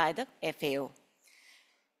declared by the FAO.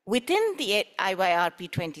 Within the IYRP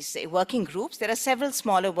 26 working groups, there are several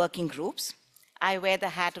smaller working groups. I wear the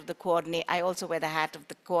hat of the coordinator, I also wear the hat of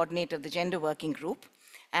the coordinator of the gender working group,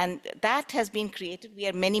 and that has been created. We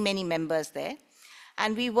have many, many members there.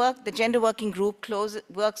 And we work, the gender working group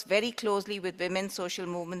works very closely with women's social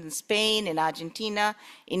movements in Spain, in Argentina,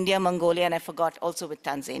 India, Mongolia, and I forgot also with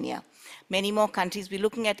Tanzania. Many more countries. We're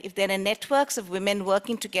looking at if there are networks of women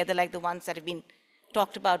working together like the ones that have been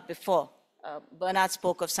talked about before. Bernard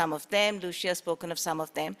spoke of some of them, Lucia has spoken of some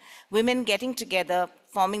of them. Women getting together,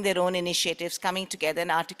 forming their own initiatives, coming together and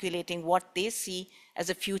articulating what they see as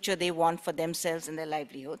a future they want for themselves and their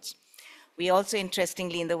livelihoods. We also,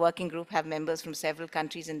 interestingly, in the working group have members from several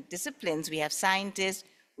countries and disciplines. We have scientists,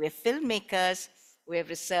 we have filmmakers, we have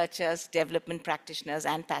researchers, development practitioners,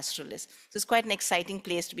 and pastoralists. So it's quite an exciting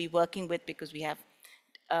place to be working with because we have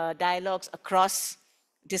dialogues across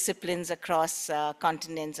disciplines, across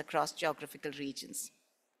continents, across geographical regions.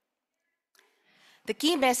 The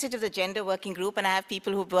key message of the gender working group, and I have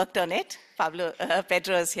people who've worked on it,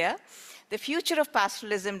 Pedro is here. The future of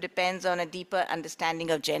pastoralism depends on a deeper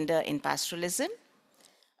understanding of gender in pastoralism,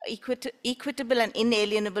 equitable and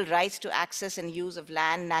inalienable rights to access and use of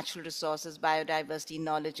land, natural resources, biodiversity,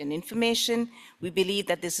 knowledge, and information. We believe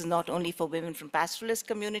that this is not only for women from pastoralist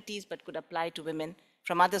communities, but could apply to women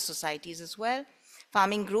from other societies as well.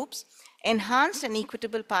 Farming groups, enhanced and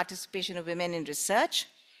equitable participation of women in research,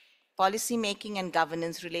 policy making and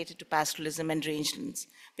governance related to pastoralism and rangelands,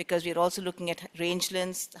 because we're also looking at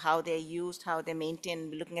rangelands, how they're used, how they're maintained.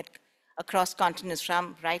 We're looking at across continents,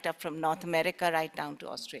 from right up from North America right down to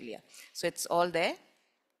Australia. So it's all there.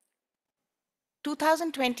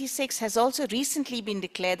 2026 has also recently been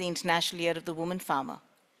declared the International Year of the Woman Farmer.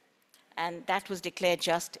 And that was declared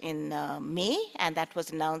just in May, and that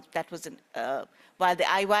was announced, while the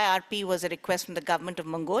IYRP was a request from the government of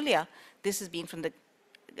Mongolia, this has been from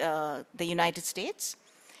the United States.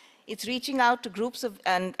 It's reaching out to groups of,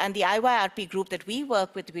 and the IYRP group that we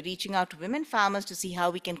work with, we're reaching out to women farmers to see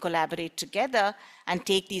how we can collaborate together and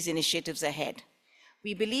take these initiatives ahead.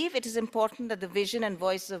 We believe it is important that the vision and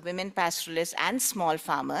voices of women pastoralists and small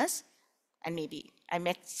farmers, and maybe I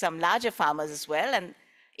met some larger farmers as well, and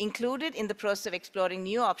included in the process of exploring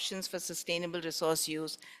new options for sustainable resource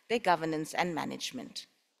use, their governance and management.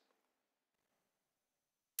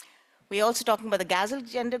 We're also talking about the Gazelle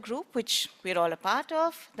gender group, which we're all a part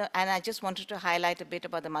of. And I just wanted to highlight a bit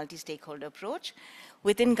about the multi-stakeholder approach.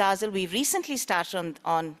 Within Gazelle, we recently started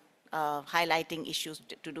on highlighting issues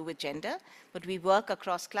to do with gender, but we work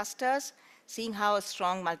across clusters, seeing how a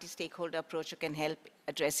strong multi-stakeholder approach can help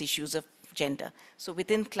address issues of gender. So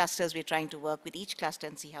within clusters, we're trying to work with each cluster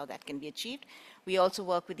and see how that can be achieved. We also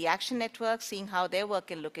work with the action network, seeing how their work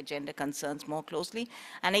can look at gender concerns more closely.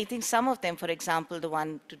 And I think some of them, for example, the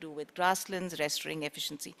one to do with grasslands, restoring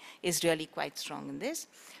efficiency, is really quite strong in this.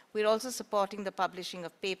 We're also supporting the publishing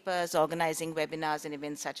of papers, organizing webinars and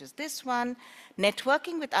events such as this one,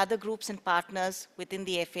 networking with other groups and partners within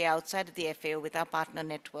the FAO, outside of the FAO, with our partner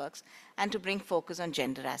networks, and to bring focus on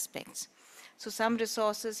gender aspects. So some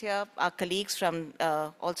resources here, our colleagues from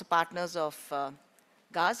also partners of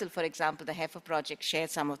Gazelle, for example, the Heifer Project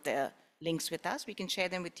shared some of their links with us. We can share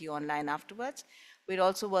them with you online afterwards. We're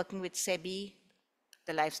also working with SEBI,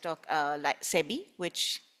 the livestock, SEBI,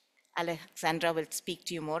 which Alexandra will speak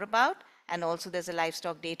to you more about. And also there's a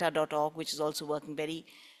livestockdata.org, which is also working very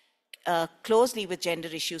closely with gender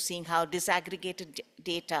issues, seeing how disaggregated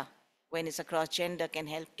data, when it's across gender, can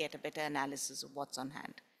help get a better analysis of what's on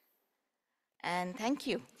hand. And thank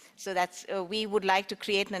you. So that's, we would like to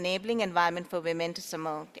create an enabling environment for women to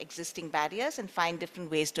surmount existing barriers and find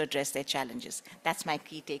different ways to address their challenges. That's my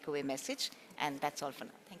key takeaway message, and that's all for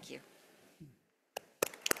now. Thank you.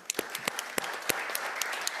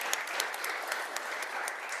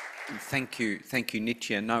 Thank you,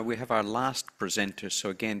 Nitya. Now we have our last presenter.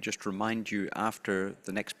 So again, just remind you, after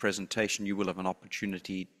the next presentation, you will have an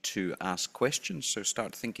opportunity to ask questions. So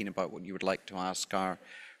start thinking about what you would like to ask our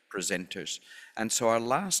presenters. And so our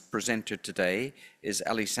last presenter today is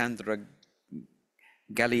Alessandra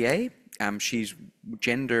Gallier. She's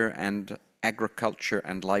Gender and Agriculture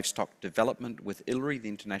and Livestock Development with ILRI, the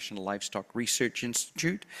International Livestock Research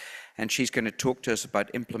Institute. And she's going to talk to us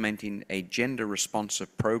about implementing a gender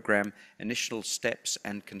responsive program, initial steps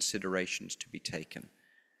and considerations to be taken.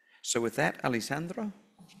 So with that, Alessandra.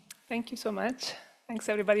 Thank you so much. Thanks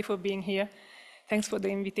everybody for being here. Thanks for the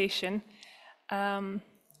invitation.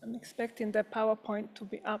 I'm expecting the PowerPoint to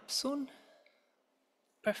be up soon.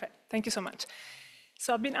 Perfect, thank you so much.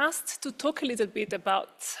 So I've been asked to talk a little bit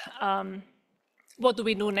about what do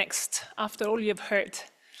we do next after all you've heard.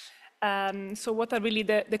 So what are really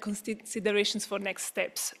the considerations for next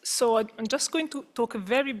steps? So I'm just going to talk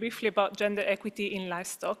very briefly about gender equity in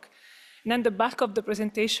livestock. And then the back of the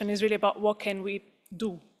presentation is really about what can we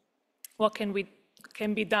do? What can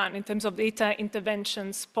be done in terms of data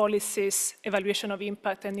interventions, policies, evaluation of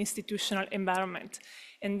impact, and institutional environment.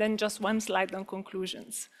 And then just one slide on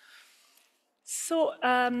conclusions. So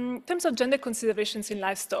in terms of gender considerations in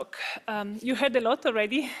livestock, you heard a lot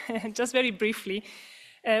already, just very briefly.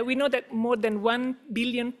 We know that more than 1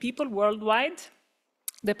 billion people worldwide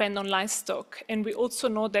depend on livestock. And we also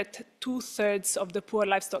know that 2/3 of the poor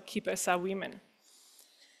livestock keepers are women.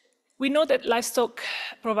 We know that livestock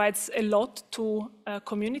provides a lot to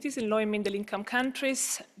communities in low and middle income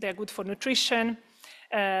countries. They're good for nutrition.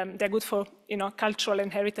 They're good for cultural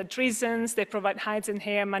and heritage reasons. They provide hides and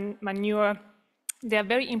hair, manure. They are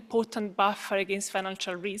very important buffer against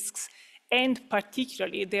financial risks. And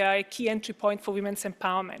particularly, they are a key entry point for women's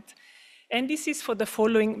empowerment. And this is for the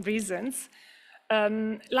following reasons.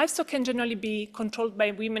 Livestock can generally be controlled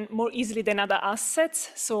by women more easily than other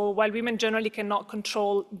assets. So while women generally cannot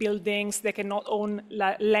control buildings, they cannot own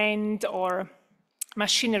land or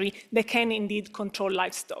machinery that can indeed control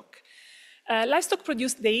livestock. Livestock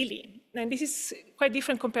produce daily, and this is quite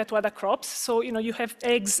different compared to other crops. So, you have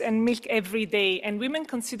eggs and milk every day, and women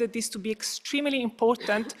consider this to be extremely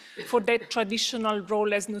important for their traditional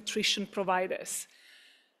role as nutrition providers.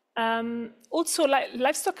 Also,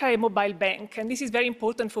 livestock are a mobile bank, and this is very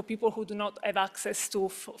important for people who do not have access to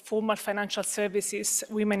formal financial services,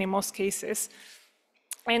 women in most cases.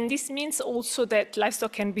 And this means also that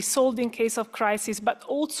livestock can be sold in case of crisis, but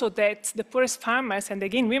also that the poorest farmers, and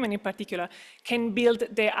again women in particular, can build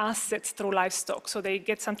their assets through livestock. So they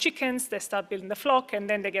get some chickens, they start building the flock, and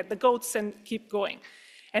then they get the goats and keep going.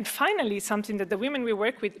 And finally, something that the women we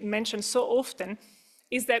work with mention so often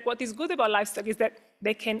is that what is good about livestock is that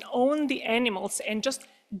they can own the animals and just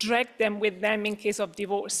drag them with them in case of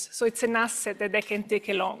divorce. So it's an asset that they can take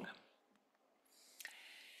along.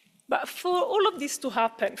 But for all of this to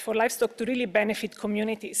happen, for livestock to really benefit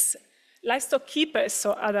communities, livestock keepers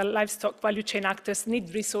or other livestock value chain actors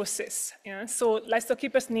need resources. So livestock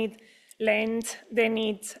keepers need land, they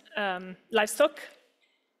need livestock,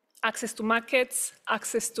 access to markets,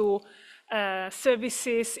 access to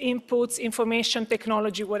services, inputs, information,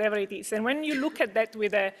 technology, whatever it is. And when you look at that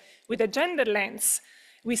with a gender lens,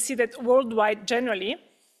 we see that worldwide generally,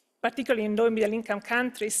 particularly in low and middle income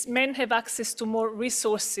countries, men have access to more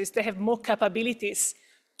resources, they have more capabilities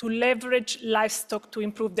to leverage livestock to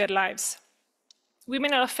improve their lives.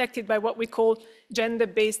 Women are affected by what we call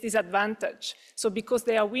gender-based disadvantage. So because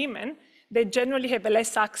they are women, they generally have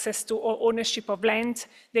less access to ownership of land.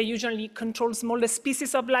 They usually control smaller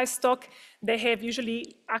species of livestock. They have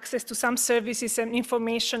usually access to some services and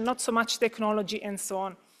information, not so much technology and so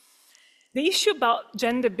on. The issue about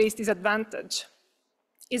gender-based disadvantage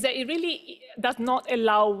is that it really does not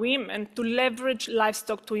allow women to leverage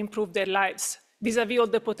livestock to improve their lives, vis-a-vis all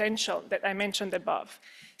the potential that I mentioned above.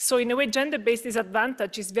 So in a way, gender-based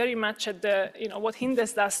disadvantage is very much at the, what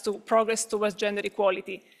hinders us to progress towards gender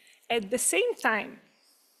equality. At the same time,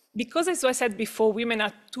 because as I said before, women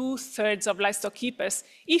are 2/3 of livestock keepers,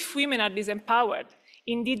 if women are disempowered,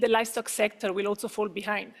 indeed the livestock sector will also fall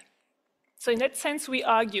behind. So in that sense, we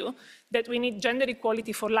argue that we need gender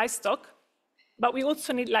equality for livestock, but we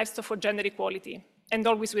also need livestock for gender equality, and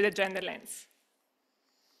always with a gender lens.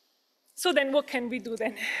 So then what can we do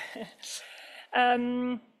then?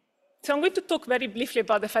 So I'm going to talk very briefly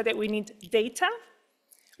about the fact that we need data,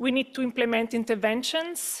 we need to implement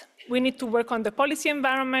interventions, we need to work on the policy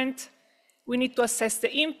environment, we need to assess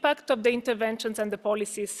the impact of the interventions and the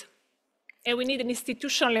policies, and we need an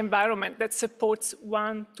institutional environment that supports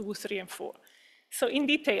 1, 2, 3, and 4. So in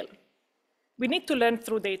detail, we need to learn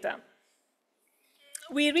through data.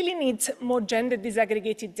 We really need more gender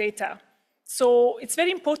disaggregated data. So it's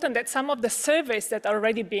very important that some of the surveys that are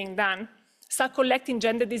already being done start collecting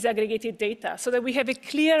gender disaggregated data so that we have a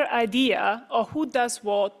clear idea of who does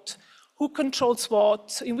what, who controls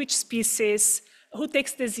what, in which species, who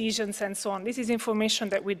takes decisions, and so on. This is information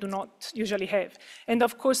that we do not usually have. And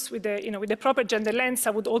of course, with the proper gender lens, I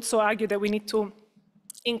would also argue that we need to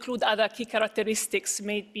include other key characteristics,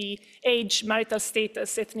 maybe age, marital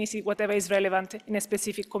status, ethnicity, whatever is relevant in a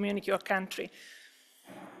specific community or country.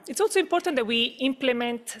 It's also important that we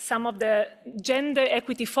implement some of the gender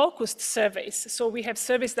equity-focused surveys. So we have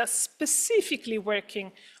surveys that are specifically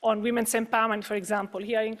working on women's empowerment, for example.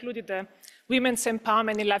 Here I included the Women's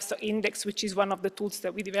Empowerment in Livestock Index, which is one of the tools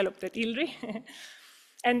that we developed at ILRI.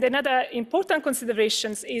 And another important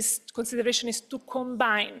consideration is to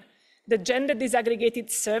combine the gender disaggregated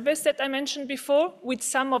surveys that I mentioned before with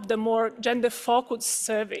some of the more gender-focused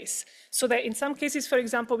surveys. So that in some cases, for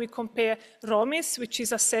example, we compare ROMIS, which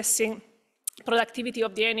is assessing productivity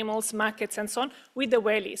of the animals, markets, and so on, with the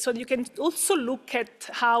WELI. So you can also look at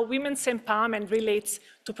how women's empowerment relates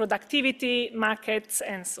to productivity, markets,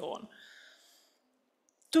 and so on.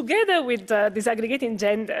 Together with disaggregating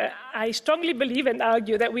gender, I strongly believe and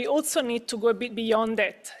argue that we also need to go a bit beyond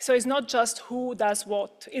that. So it's not just who does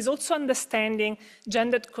what, it's also understanding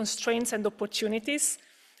gendered constraints and opportunities,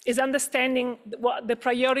 is understanding what the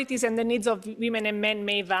priorities and the needs of women and men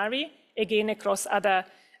may vary, again, across other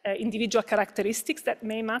individual characteristics that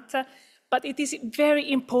may matter. But it is very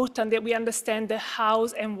important that we understand the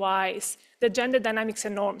hows and whys, the gender dynamics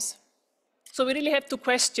and norms. So we really have to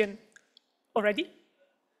question already.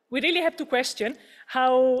 We really have to question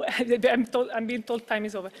how, I'm being told time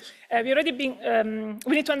is over.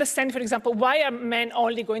 We need to understand, for example, why are men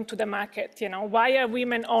only going to the market? Why are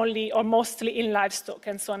women only or mostly in livestock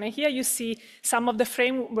and so on? And here you see some of the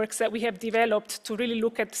frameworks that we have developed to really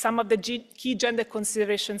look at some of the key gender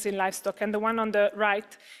considerations in livestock. And the one on the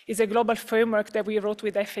right is a global framework that we wrote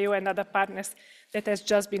with FAO and other partners that has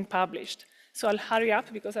just been published. So I'll hurry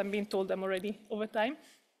up because I'm being told I'm already over time.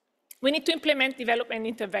 We need to implement development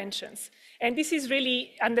interventions. And this is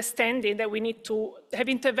really understanding that we need to have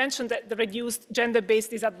interventions that reduce gender-based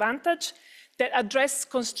disadvantage, that address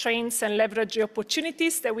constraints and leverage the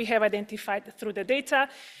opportunities that we have identified through the data.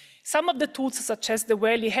 Some of the tools, such as the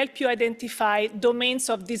WELI, help you identify domains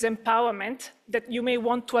of disempowerment that you may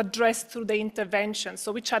want to address through the intervention.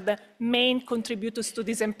 So which are the main contributors to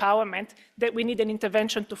disempowerment that we need an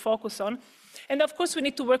intervention to focus on. And of course, we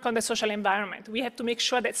need to work on the social environment. We have to make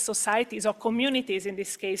sure that societies or communities, in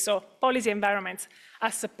this case, or policy environments,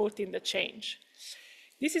 are supporting the change.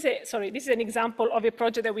 This is an example of a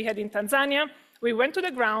project that we had in Tanzania. We went to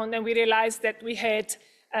the ground and we realized that we had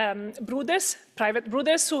brooders, private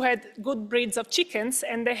brooders, who had good breeds of chickens,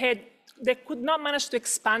 and they could not manage to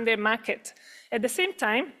expand their market. At the same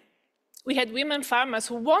time, we had women farmers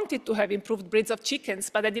who wanted to have improved breeds of chickens,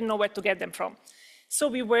 but they didn't know where to get them from. So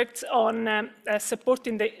we worked on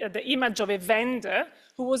supporting the image of a vendor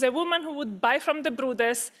who was a woman who would buy from the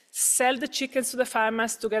brooders, sell the chickens to the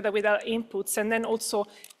farmers together with our inputs, and then also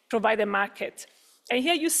provide a market. And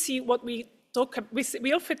here you see what we talk about.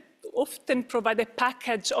 We often provide a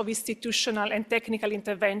package of institutional and technical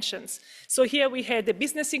interventions. So here we had the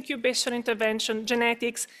business incubation intervention,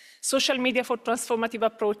 genetics, social media for transformative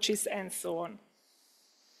approaches, and so on.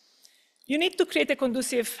 You need to create a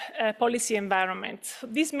conducive policy environment.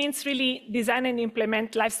 This means really design and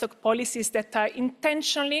implement livestock policies that are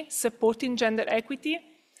intentionally supporting gender equity,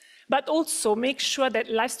 but also make sure that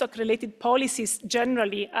livestock-related policies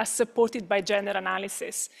generally are supported by gender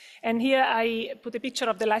analysis. And here I put a picture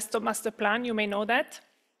of the Livestock Master Plan. You may know that.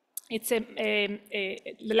 The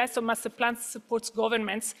Livestock Master Plan supports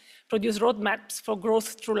governments produce roadmaps for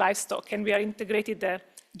growth through livestock, and we are integrated the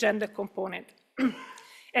gender component.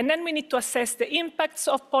 And then we need to assess the impacts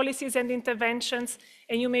of policies and interventions.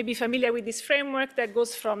 And you may be familiar with this framework that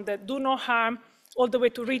goes from the do no harm all the way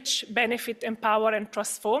to reach, benefit, empower, and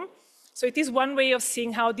transform. So it is one way of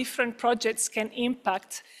seeing how different projects can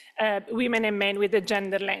impact women and men with the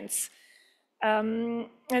gender lens. And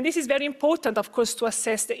this is very important, of course, to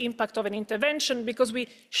assess the impact of an intervention, because we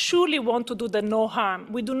surely want to do the no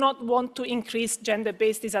harm. We do not want to increase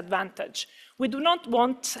gender-based disadvantage. We do not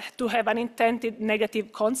want to have unintended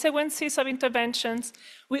negative consequences of interventions.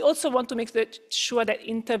 We also want to make sure that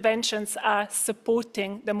interventions are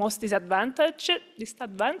supporting the most disadvantaged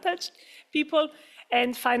people.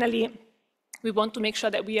 And finally, we want to make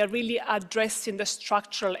sure that we are really addressing the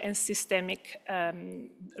structural and systemic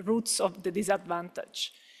roots of the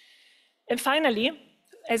disadvantage. And finally,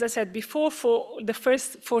 as I said before, for the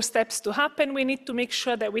first 4 steps to happen, we need to make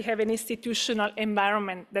sure that we have an institutional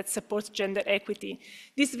environment that supports gender equity.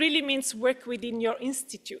 This really means work within your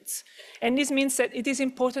institutes. And this means that it is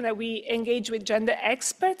important that we engage with gender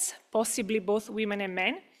experts, possibly both women and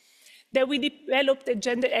men, that we developed a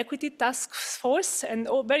gender equity task force, and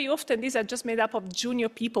very often these are just made up of junior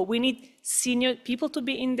people. We need senior people to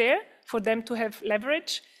be in there for them to have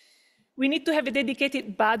leverage. We need to have a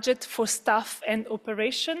dedicated budget for staff and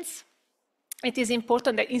operations. It is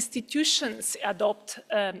important that institutions adopt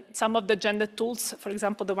some of the gender tools, for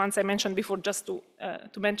example, the ones I mentioned before, just to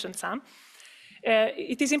mention some.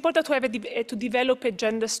 It is important to to develop a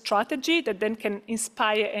gender strategy that then can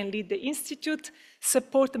inspire and lead the institute,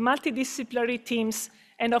 support multidisciplinary teams,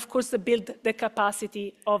 and of course, build the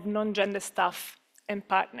capacity of non-gender staff and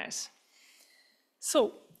partners.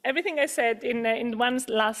 So everything I said in one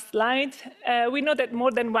last slide, we know that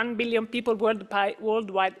more than 1 billion people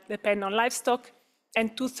worldwide depend on livestock,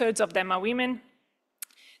 and 2/3 of them are women.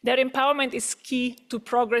 Their empowerment is key to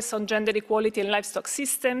progress on gender equality in livestock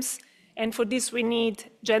systems. And for this, we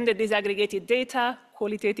need gender disaggregated data,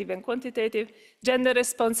 qualitative and quantitative, gender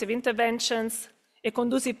responsive interventions, a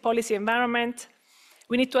conducive policy environment.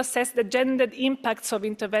 We need to assess the gendered impacts of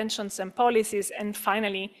interventions and policies. And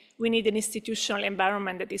finally, we need an institutional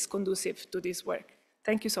environment that is conducive to this work.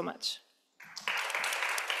 Thank you so much.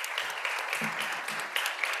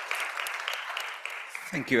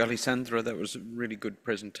 Thank you, Alessandra. That was a really good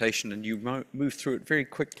presentation, and you moved through it very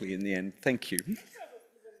quickly in the end. Thank you.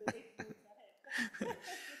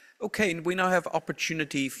 Okay, and we now have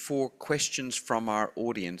opportunity for questions from our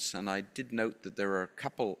audience, and I did note that there are a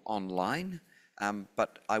couple online,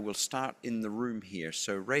 but I will start in the room here.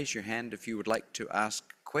 So raise your hand if you would like to ask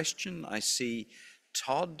a question. I see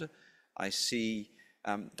Todd. I see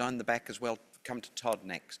down the back as well. Come to Todd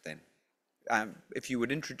next then. If you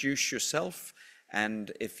would introduce yourself,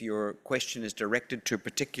 and if your question is directed to a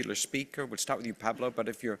particular speaker, we'll start with you, Pablo, but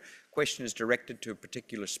if your question is directed to a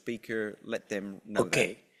particular speaker, let them know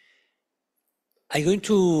okay. I'm going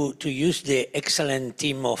to use the excellent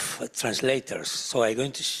team of translators, so I'm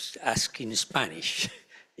going to ask in Spanish,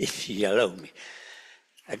 if you allow me.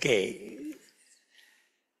 Okay.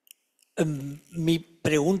 Mi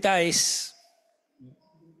pregunta es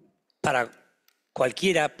para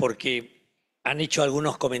cualquiera, porque han hecho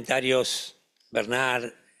algunos comentarios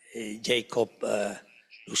Bernard, Jacob,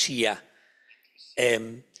 Lucía.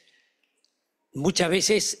 Muchas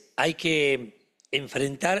veces hay que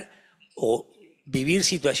enfrentar o vivir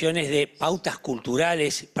situaciones de pautas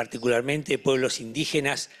culturales, particularmente de pueblos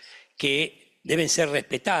indígenas, que deben ser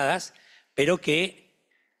respetadas, pero que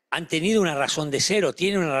han tenido una razón de ser o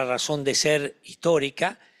tienen una razón de ser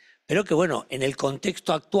histórica, pero que, bueno, en el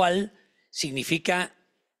contexto actual significa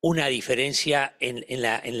una diferencia en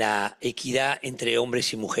la equidad entre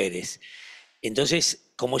hombres y mujeres.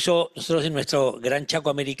 Entonces, como eso, nosotros en nuestro gran Chaco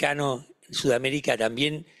americano, en Sudamérica,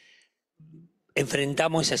 también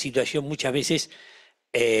enfrentamos esa situación muchas veces,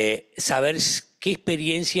 saber qué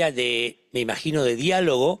experiencia de, me imagino, de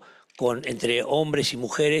diálogo entre hombres y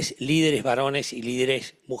mujeres, líderes varones y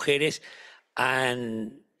líderes mujeres,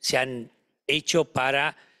 se han hecho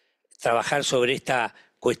para trabajar sobre esta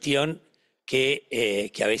cuestión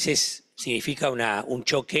que a veces significa un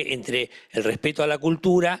choque entre el respeto a la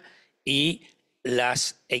cultura y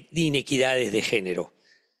las inequidades de género.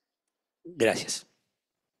 Gracias.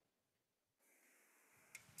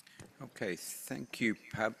 Okay, thank you,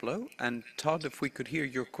 Pablo. And Todd, if we could hear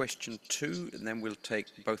your question too, and then we'll take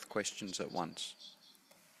both questions at once.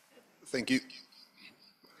 Thank you.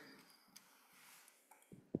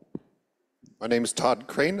 My name is Todd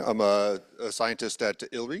Crane. I'm a scientist at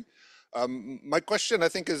ILRI. My question, I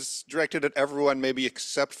think, is directed at everyone, maybe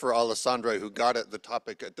except for Alessandra, who got at the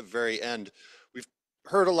topic at the very end. We've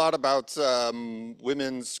heard a lot about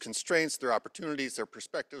women's constraints, their opportunities, their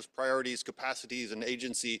perspectives, priorities, capacities, and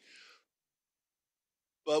agency.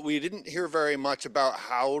 But we didn't hear very much about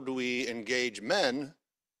how do we engage men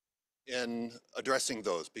in addressing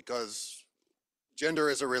those, because gender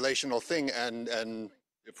is a relational thing, and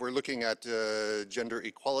if we're looking at gender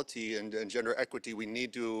equality and gender equity, we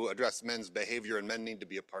need to address men's behavior, and men need to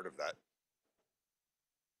be a part of that.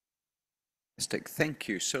 Thank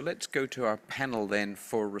you. So let's go to our panel then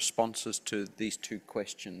for responses to these two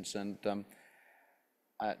questions. And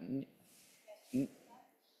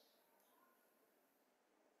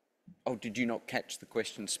oh, did you not catch the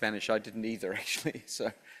question in Spanish? I didn't either, actually.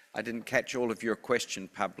 So I didn't catch all of your question,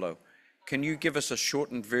 Pablo. Can you give us a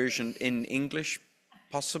shortened version in English,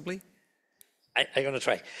 possibly? I'm going to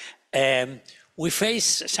try. We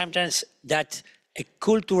face sometimes that a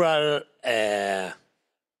cultural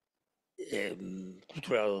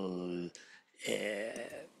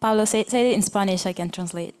Pablo, say it in Spanish, I can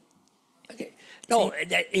translate. Okay. No,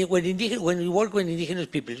 when we work with indigenous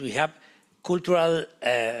peoples, we have cultural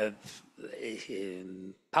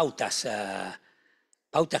pautas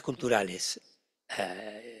culturales,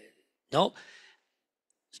 no?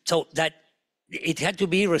 So that it had to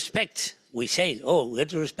be respect. We say, oh, we have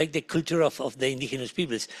to respect the culture of the indigenous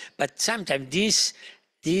peoples. But sometimes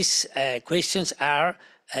these questions are,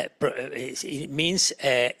 it means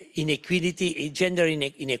inequality, gender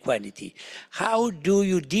inequality. How do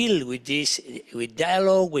you deal with this, with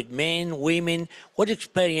dialogue, with men, women? What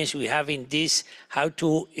experience we have in this? How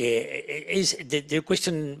to, is the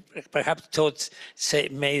question, perhaps thoughts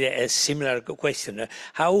made a similar question.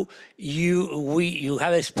 How you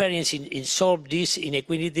have experience in solve this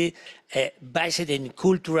inequality based in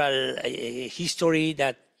cultural history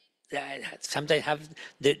that sometimes have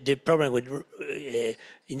the problem with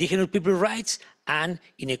indigenous people rights and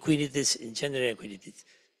inequalities, gender inequalities.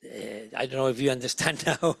 I don't know if you understand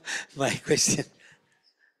now my question.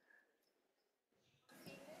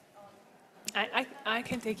 I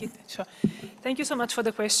can take it, sure. Thank you so much for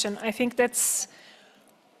the question. I think that's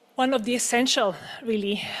one of the essential,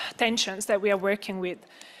 really, tensions that we are working with.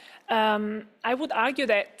 I would argue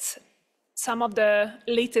that some of the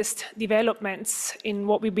latest developments in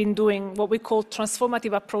what we've been doing, what we call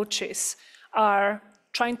transformative approaches, are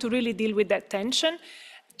trying to really deal with that tension.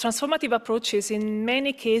 Transformative approaches, in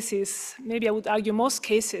many cases, maybe I would argue most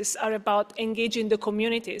cases, are about engaging the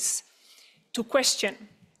communities to question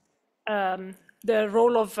the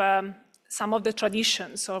role of some of the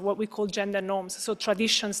traditions, or what we call gender norms, so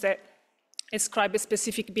traditions that ascribe a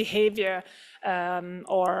specific behavior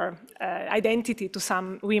or identity to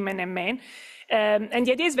some women and men. And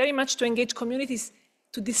the idea is very much to engage communities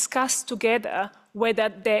to discuss together whether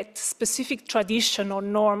that specific tradition or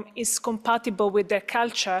norm is compatible with their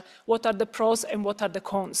culture, what are the pros and what are the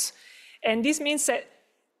cons. And this means that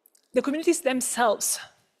the communities themselves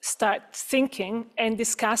start thinking and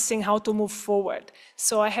discussing how to move forward.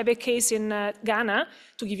 So I have a case in Ghana,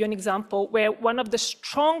 to give you an example, where one of the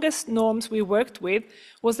strongest norms we worked with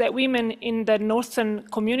was that women in the northern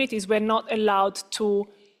communities were not allowed to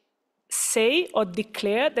say or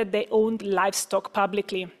declare that they owned livestock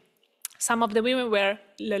publicly. Some of the women were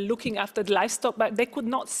looking after the livestock, but they could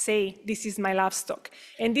not say, this is my livestock.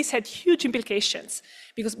 And this had huge implications,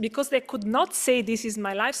 because they could not say, this is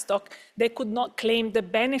my livestock, they could not claim the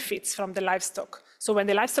benefits from the livestock. So when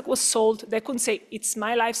the livestock was sold, they couldn't say, it's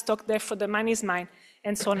my livestock, therefore the money is mine,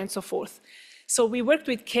 and so on and so forth. So we worked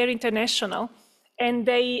with Care International, and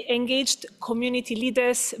they engaged community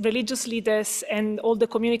leaders, religious leaders, and all the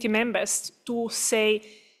community members to say,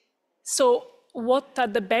 so what are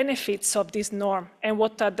the benefits of this norm and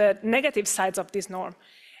what are the negative sides of this norm?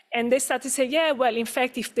 And they started to say, yeah, well, in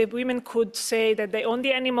fact, if the women could say that they own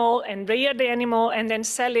the animal and rear the animal and then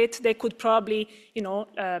sell it, they could probably,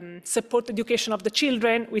 support the education of the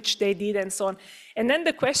children, which they did, and so on. And then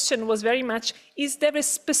the question was very much, is there a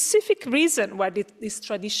specific reason why this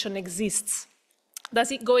tradition exists? Does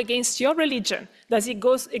it go against your religion? Does it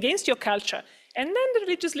go against your culture? And then the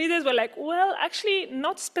religious leaders were like, well, actually,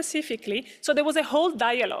 not specifically. So there was a whole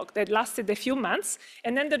dialogue that lasted a few months.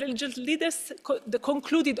 And then the religious leaders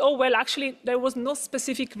concluded, oh, well, actually, there was no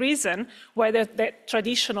specific reason why that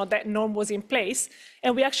tradition or that norm was in place.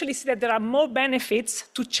 And we actually see that there are more benefits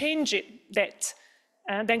to change that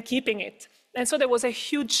than keeping it. And so there was a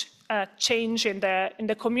huge change in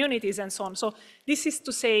the communities and so on. So this is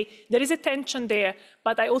to say there is a tension there,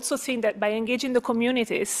 but I also think that by engaging the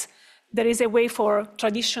communities, there is a way for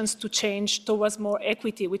traditions to change towards more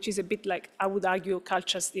equity, which is a bit like, I would argue,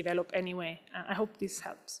 cultures develop anyway. I hope this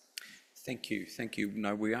helps. Thank you, thank you.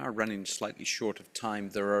 Now, we are running slightly short of time.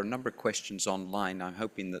 There are a number of questions online. I'm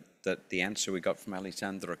hoping that the answer we got from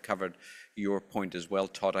Alessandra covered your point as well,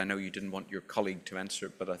 Todd. I know you didn't want your colleague to answer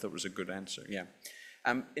it, but I thought it was a good answer, yeah.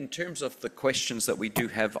 In terms of the questions that we do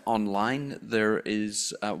have online, there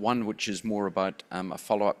is one which is more about a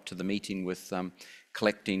follow-up to the meeting with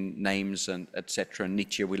collecting names and etc.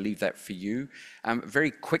 Nietzsche, we'll leave that for you. Very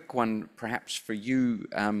quick one, perhaps for you,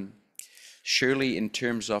 Shirley, in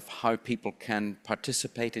terms of how people can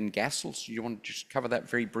participate in GASLs. You want to just cover that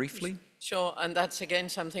very briefly? Sure, and that's again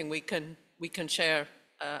something we can share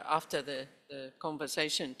after the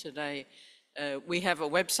conversation today. We have a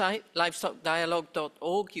website,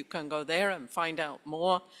 livestockdialogue.org. You can go there and find out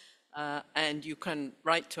more, and you can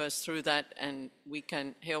write to us through that, and we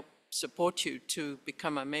can help support you to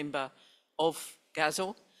become a member of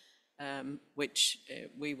GASL, which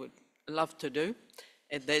we would love to do.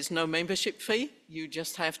 There's no membership fee. You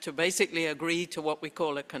just have to basically agree to what we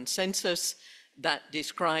call a consensus that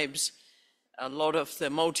describes a lot of the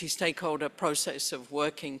multi-stakeholder process of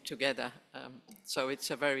working together. So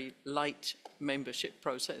it's a very light membership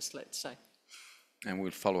process, let's say. And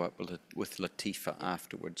we'll follow up with Latifa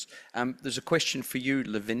afterwards. There's a question for you,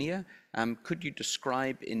 Lavinia. Could you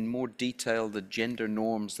describe in more detail the gender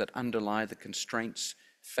norms that underlie the constraints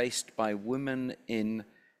faced by women in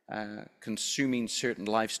consuming certain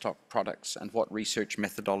livestock products, and what research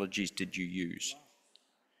methodologies did you use?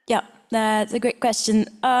 Yeah, that's a great question.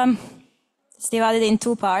 It's divided in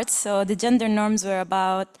two parts. So the gender norms were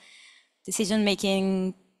about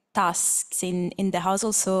decision-making tasks in the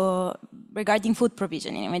household, so regarding food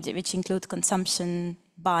provisioning, which include consumption,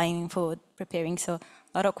 buying food, preparing. So a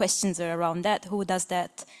lot of questions are around that. Who does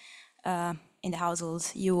that in the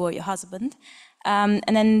household, you or your husband? And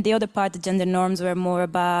then the other part, the gender norms, were more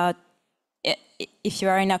about if you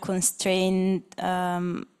are in a constrained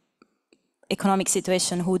economic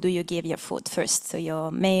situation, who do you give your food first? So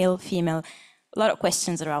your male, female, a lot of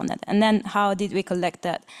questions around that. And then how did we collect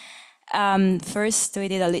that? First, we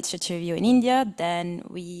did a literature review in India. Then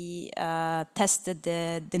we tested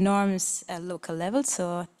the norms at local level.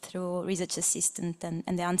 So through research assistant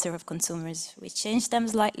and the answer of consumers, we changed them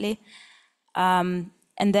slightly. And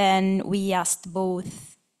then we asked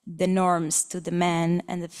both the norms to the man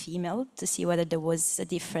and the female to see whether there was a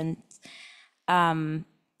difference in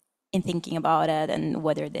thinking about it and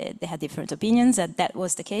whether they had different opinions, and that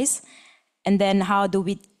was the case. And then how do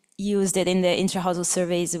we use it in the intra-household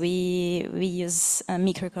surveys? We use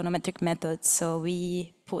microeconometric methods. So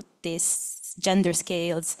we put these gender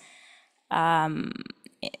scales and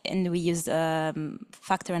we used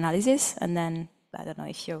factor analysis. And then, I don't know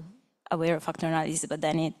if you're aware of factor analysis, but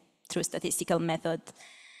then through statistical method,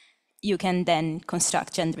 you can then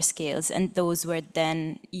construct gender scales, and those were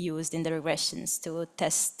then used in the regressions to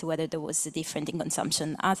test whether there was a difference in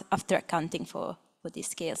consumption after accounting for these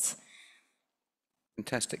scales.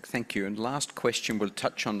 Fantastic, thank you. And last question, we'll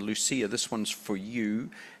touch on Lucia. This one's for you.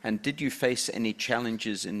 And did you face any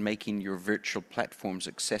challenges in making your virtual platforms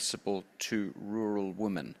accessible to rural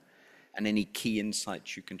women? And any key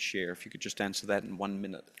insights you can share? If you could just answer that in 1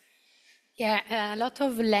 minute. Yeah, a lot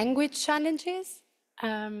of language challenges.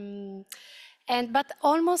 But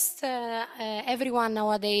almost everyone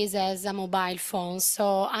nowadays has a mobile phone.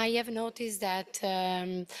 So I have noticed that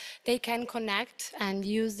they can connect and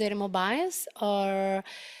use their mobiles, or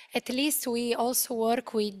at least we also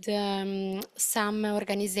work with some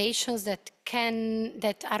organizations that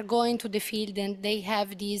are going to the field, and they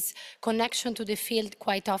have this connection to the field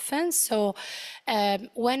quite often. So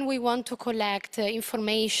when we want to collect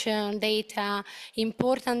information, data,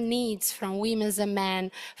 important needs from women and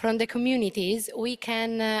men, from the communities, we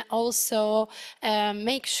can also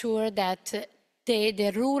make sure that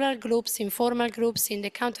the rural groups, informal groups in the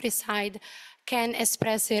countryside can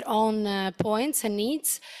express their own points and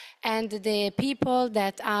needs, and the people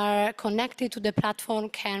that are connected to the platform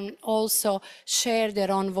can also share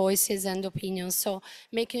their own voices and opinions. So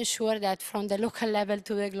making sure that from the local level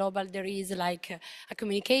to the global, there is like a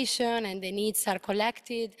communication and the needs are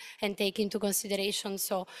collected and taken into consideration,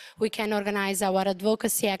 so we can organize our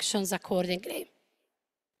advocacy actions accordingly.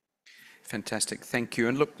 Fantastic, thank you.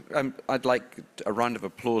 And look, I'd like a round of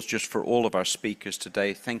applause just for all of our speakers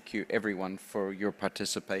today. Thank you everyone for your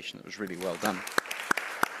participation. It was really well done.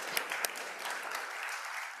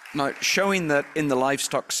 Now, showing that in the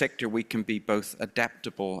livestock sector we can be both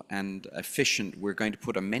adaptable and efficient, we're going to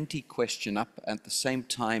put a Menti question up at the same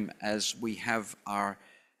time as we have our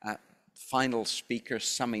final speaker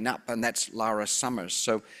summing up, and that's Lara Summers.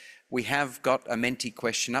 So we have got a Menti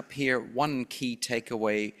question up here. One key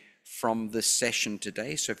takeaway from this session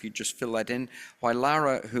today. So if you just fill that in, while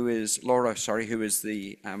Laura, who is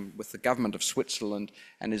the with the government of Switzerland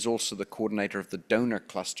and is also the coordinator of the donor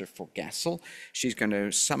cluster for GASL, she's going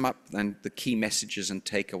to sum up then the key messages and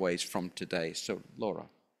takeaways from today. So Laura.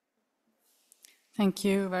 Thank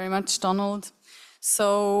you very much, Donald.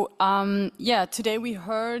 So today we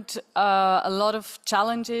heard a lot of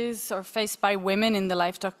challenges are faced by women in the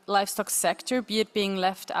livestock sector, be it being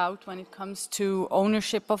left out when it comes to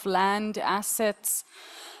ownership of land, assets,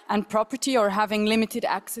 and property, or having limited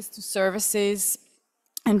access to services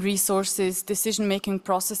and resources, decision-making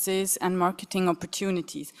processes, and marketing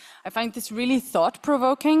opportunities. I find this really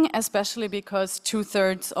thought-provoking, especially because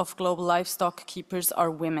 2/3 of global livestock keepers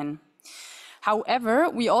are women. However,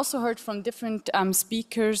 we also heard from different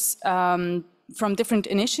speakers from different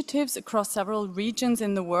initiatives across several regions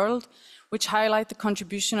in the world, which highlight the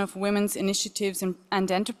contribution of women's initiatives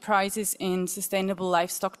and enterprises in sustainable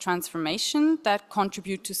livestock transformation that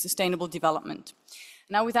contribute to sustainable development.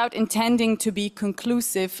 Now, without intending to be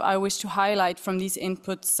conclusive, I wish to highlight from these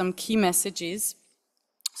inputs some key messages.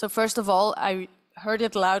 So first of all, I heard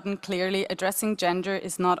it loud and clearly, addressing gender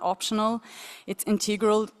is not optional. It's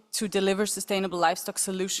integral to deliver sustainable livestock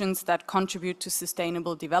solutions that contribute to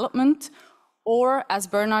sustainable development. Or, as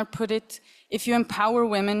Bernard put it, if you empower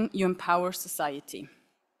women, you empower society.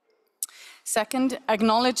 Second,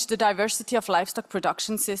 acknowledge the diversity of livestock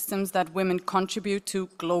production systems that women contribute to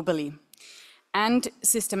globally, and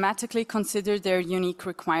systematically consider their unique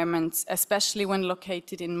requirements, especially when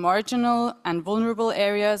located in marginal and vulnerable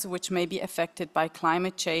areas which may be affected by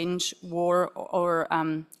climate change, war, or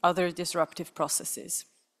other disruptive processes.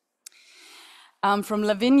 From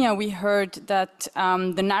Lavinia, we heard that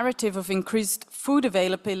the narrative of increased food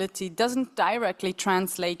availability doesn't directly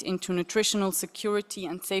translate into nutritional security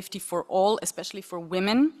and safety for all, especially for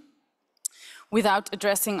women, without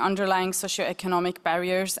addressing underlying socioeconomic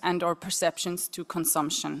barriers and/or perceptions to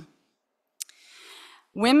consumption.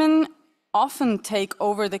 Women often take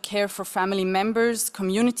over the care for family members,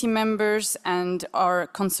 community members, and are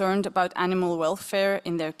concerned about animal welfare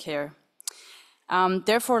in their care.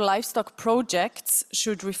 Therefore, livestock projects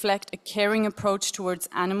should reflect a caring approach towards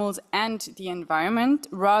animals and the environment,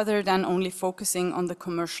 rather than only focusing on the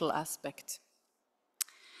commercial aspect.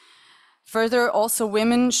 Further, also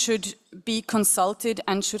women should be consulted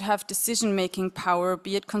and should have decision-making power,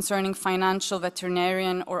 be it concerning financial,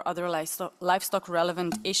 veterinarian, or other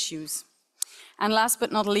livestock-relevant issues. And last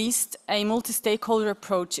but not least, a multi-stakeholder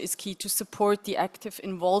approach is key to support the active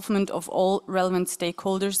involvement of all relevant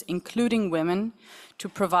stakeholders, including women, to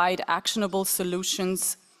provide actionable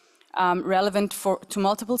solutions relevant to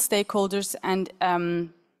multiple stakeholders and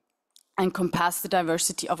encompass the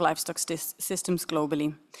diversity of livestock systems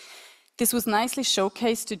globally. This was nicely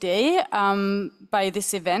showcased today by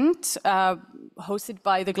this event hosted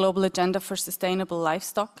by the Global Agenda for Sustainable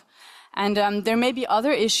Livestock. And there may be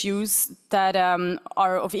other issues that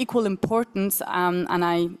are of equal importance, and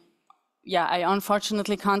I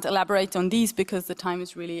unfortunately can't elaborate on these because the time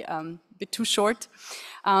is really a bit too short.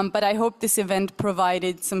 But I hope this event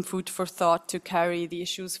provided some food for thought to carry the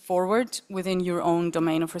issues forward within your own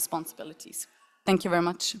domain of responsibilities. Thank you very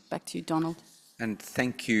much. Back to you, Donald. And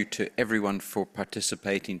thank you to everyone for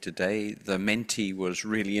participating today. The Menti was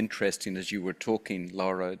really interesting as you were talking,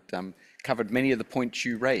 Laura. It covered many of the points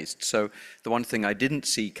you raised. So the one thing I didn't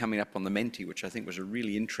see coming up on the Menti, which I think was a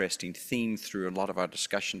really interesting theme through a lot of our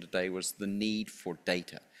discussion today, was the need for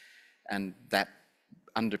data. And that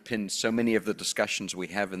underpins so many of the discussions we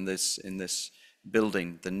have in this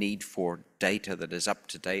building, the need for data that is up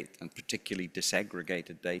to date, and particularly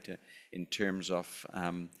disaggregated data in terms of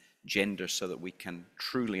gender, so that we can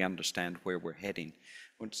truly understand where we're heading.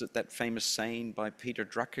 What's it, that famous saying by Peter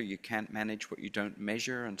Drucker, you can't manage what you don't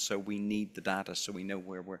measure, and so we need the data so we know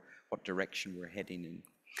what direction we're heading in.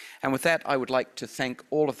 And with that, I would like to thank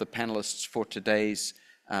all of the panelists for today's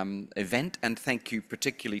event, and thank you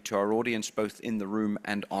particularly to our audience, both in the room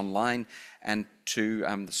and online, and to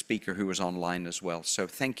the speaker who was online as well. So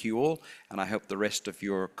thank you all, and I hope the rest of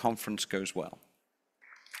your conference goes well.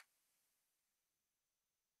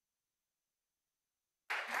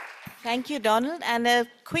 Thank you, Donald. And a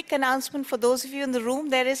quick announcement for those of you in the room,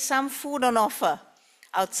 there is some food on offer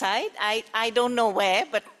outside. I don't know where,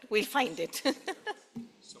 but we'll find it.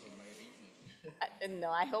 Someone may have eaten it. No,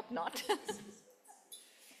 I hope not.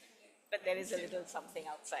 But there is a little something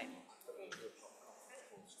outside.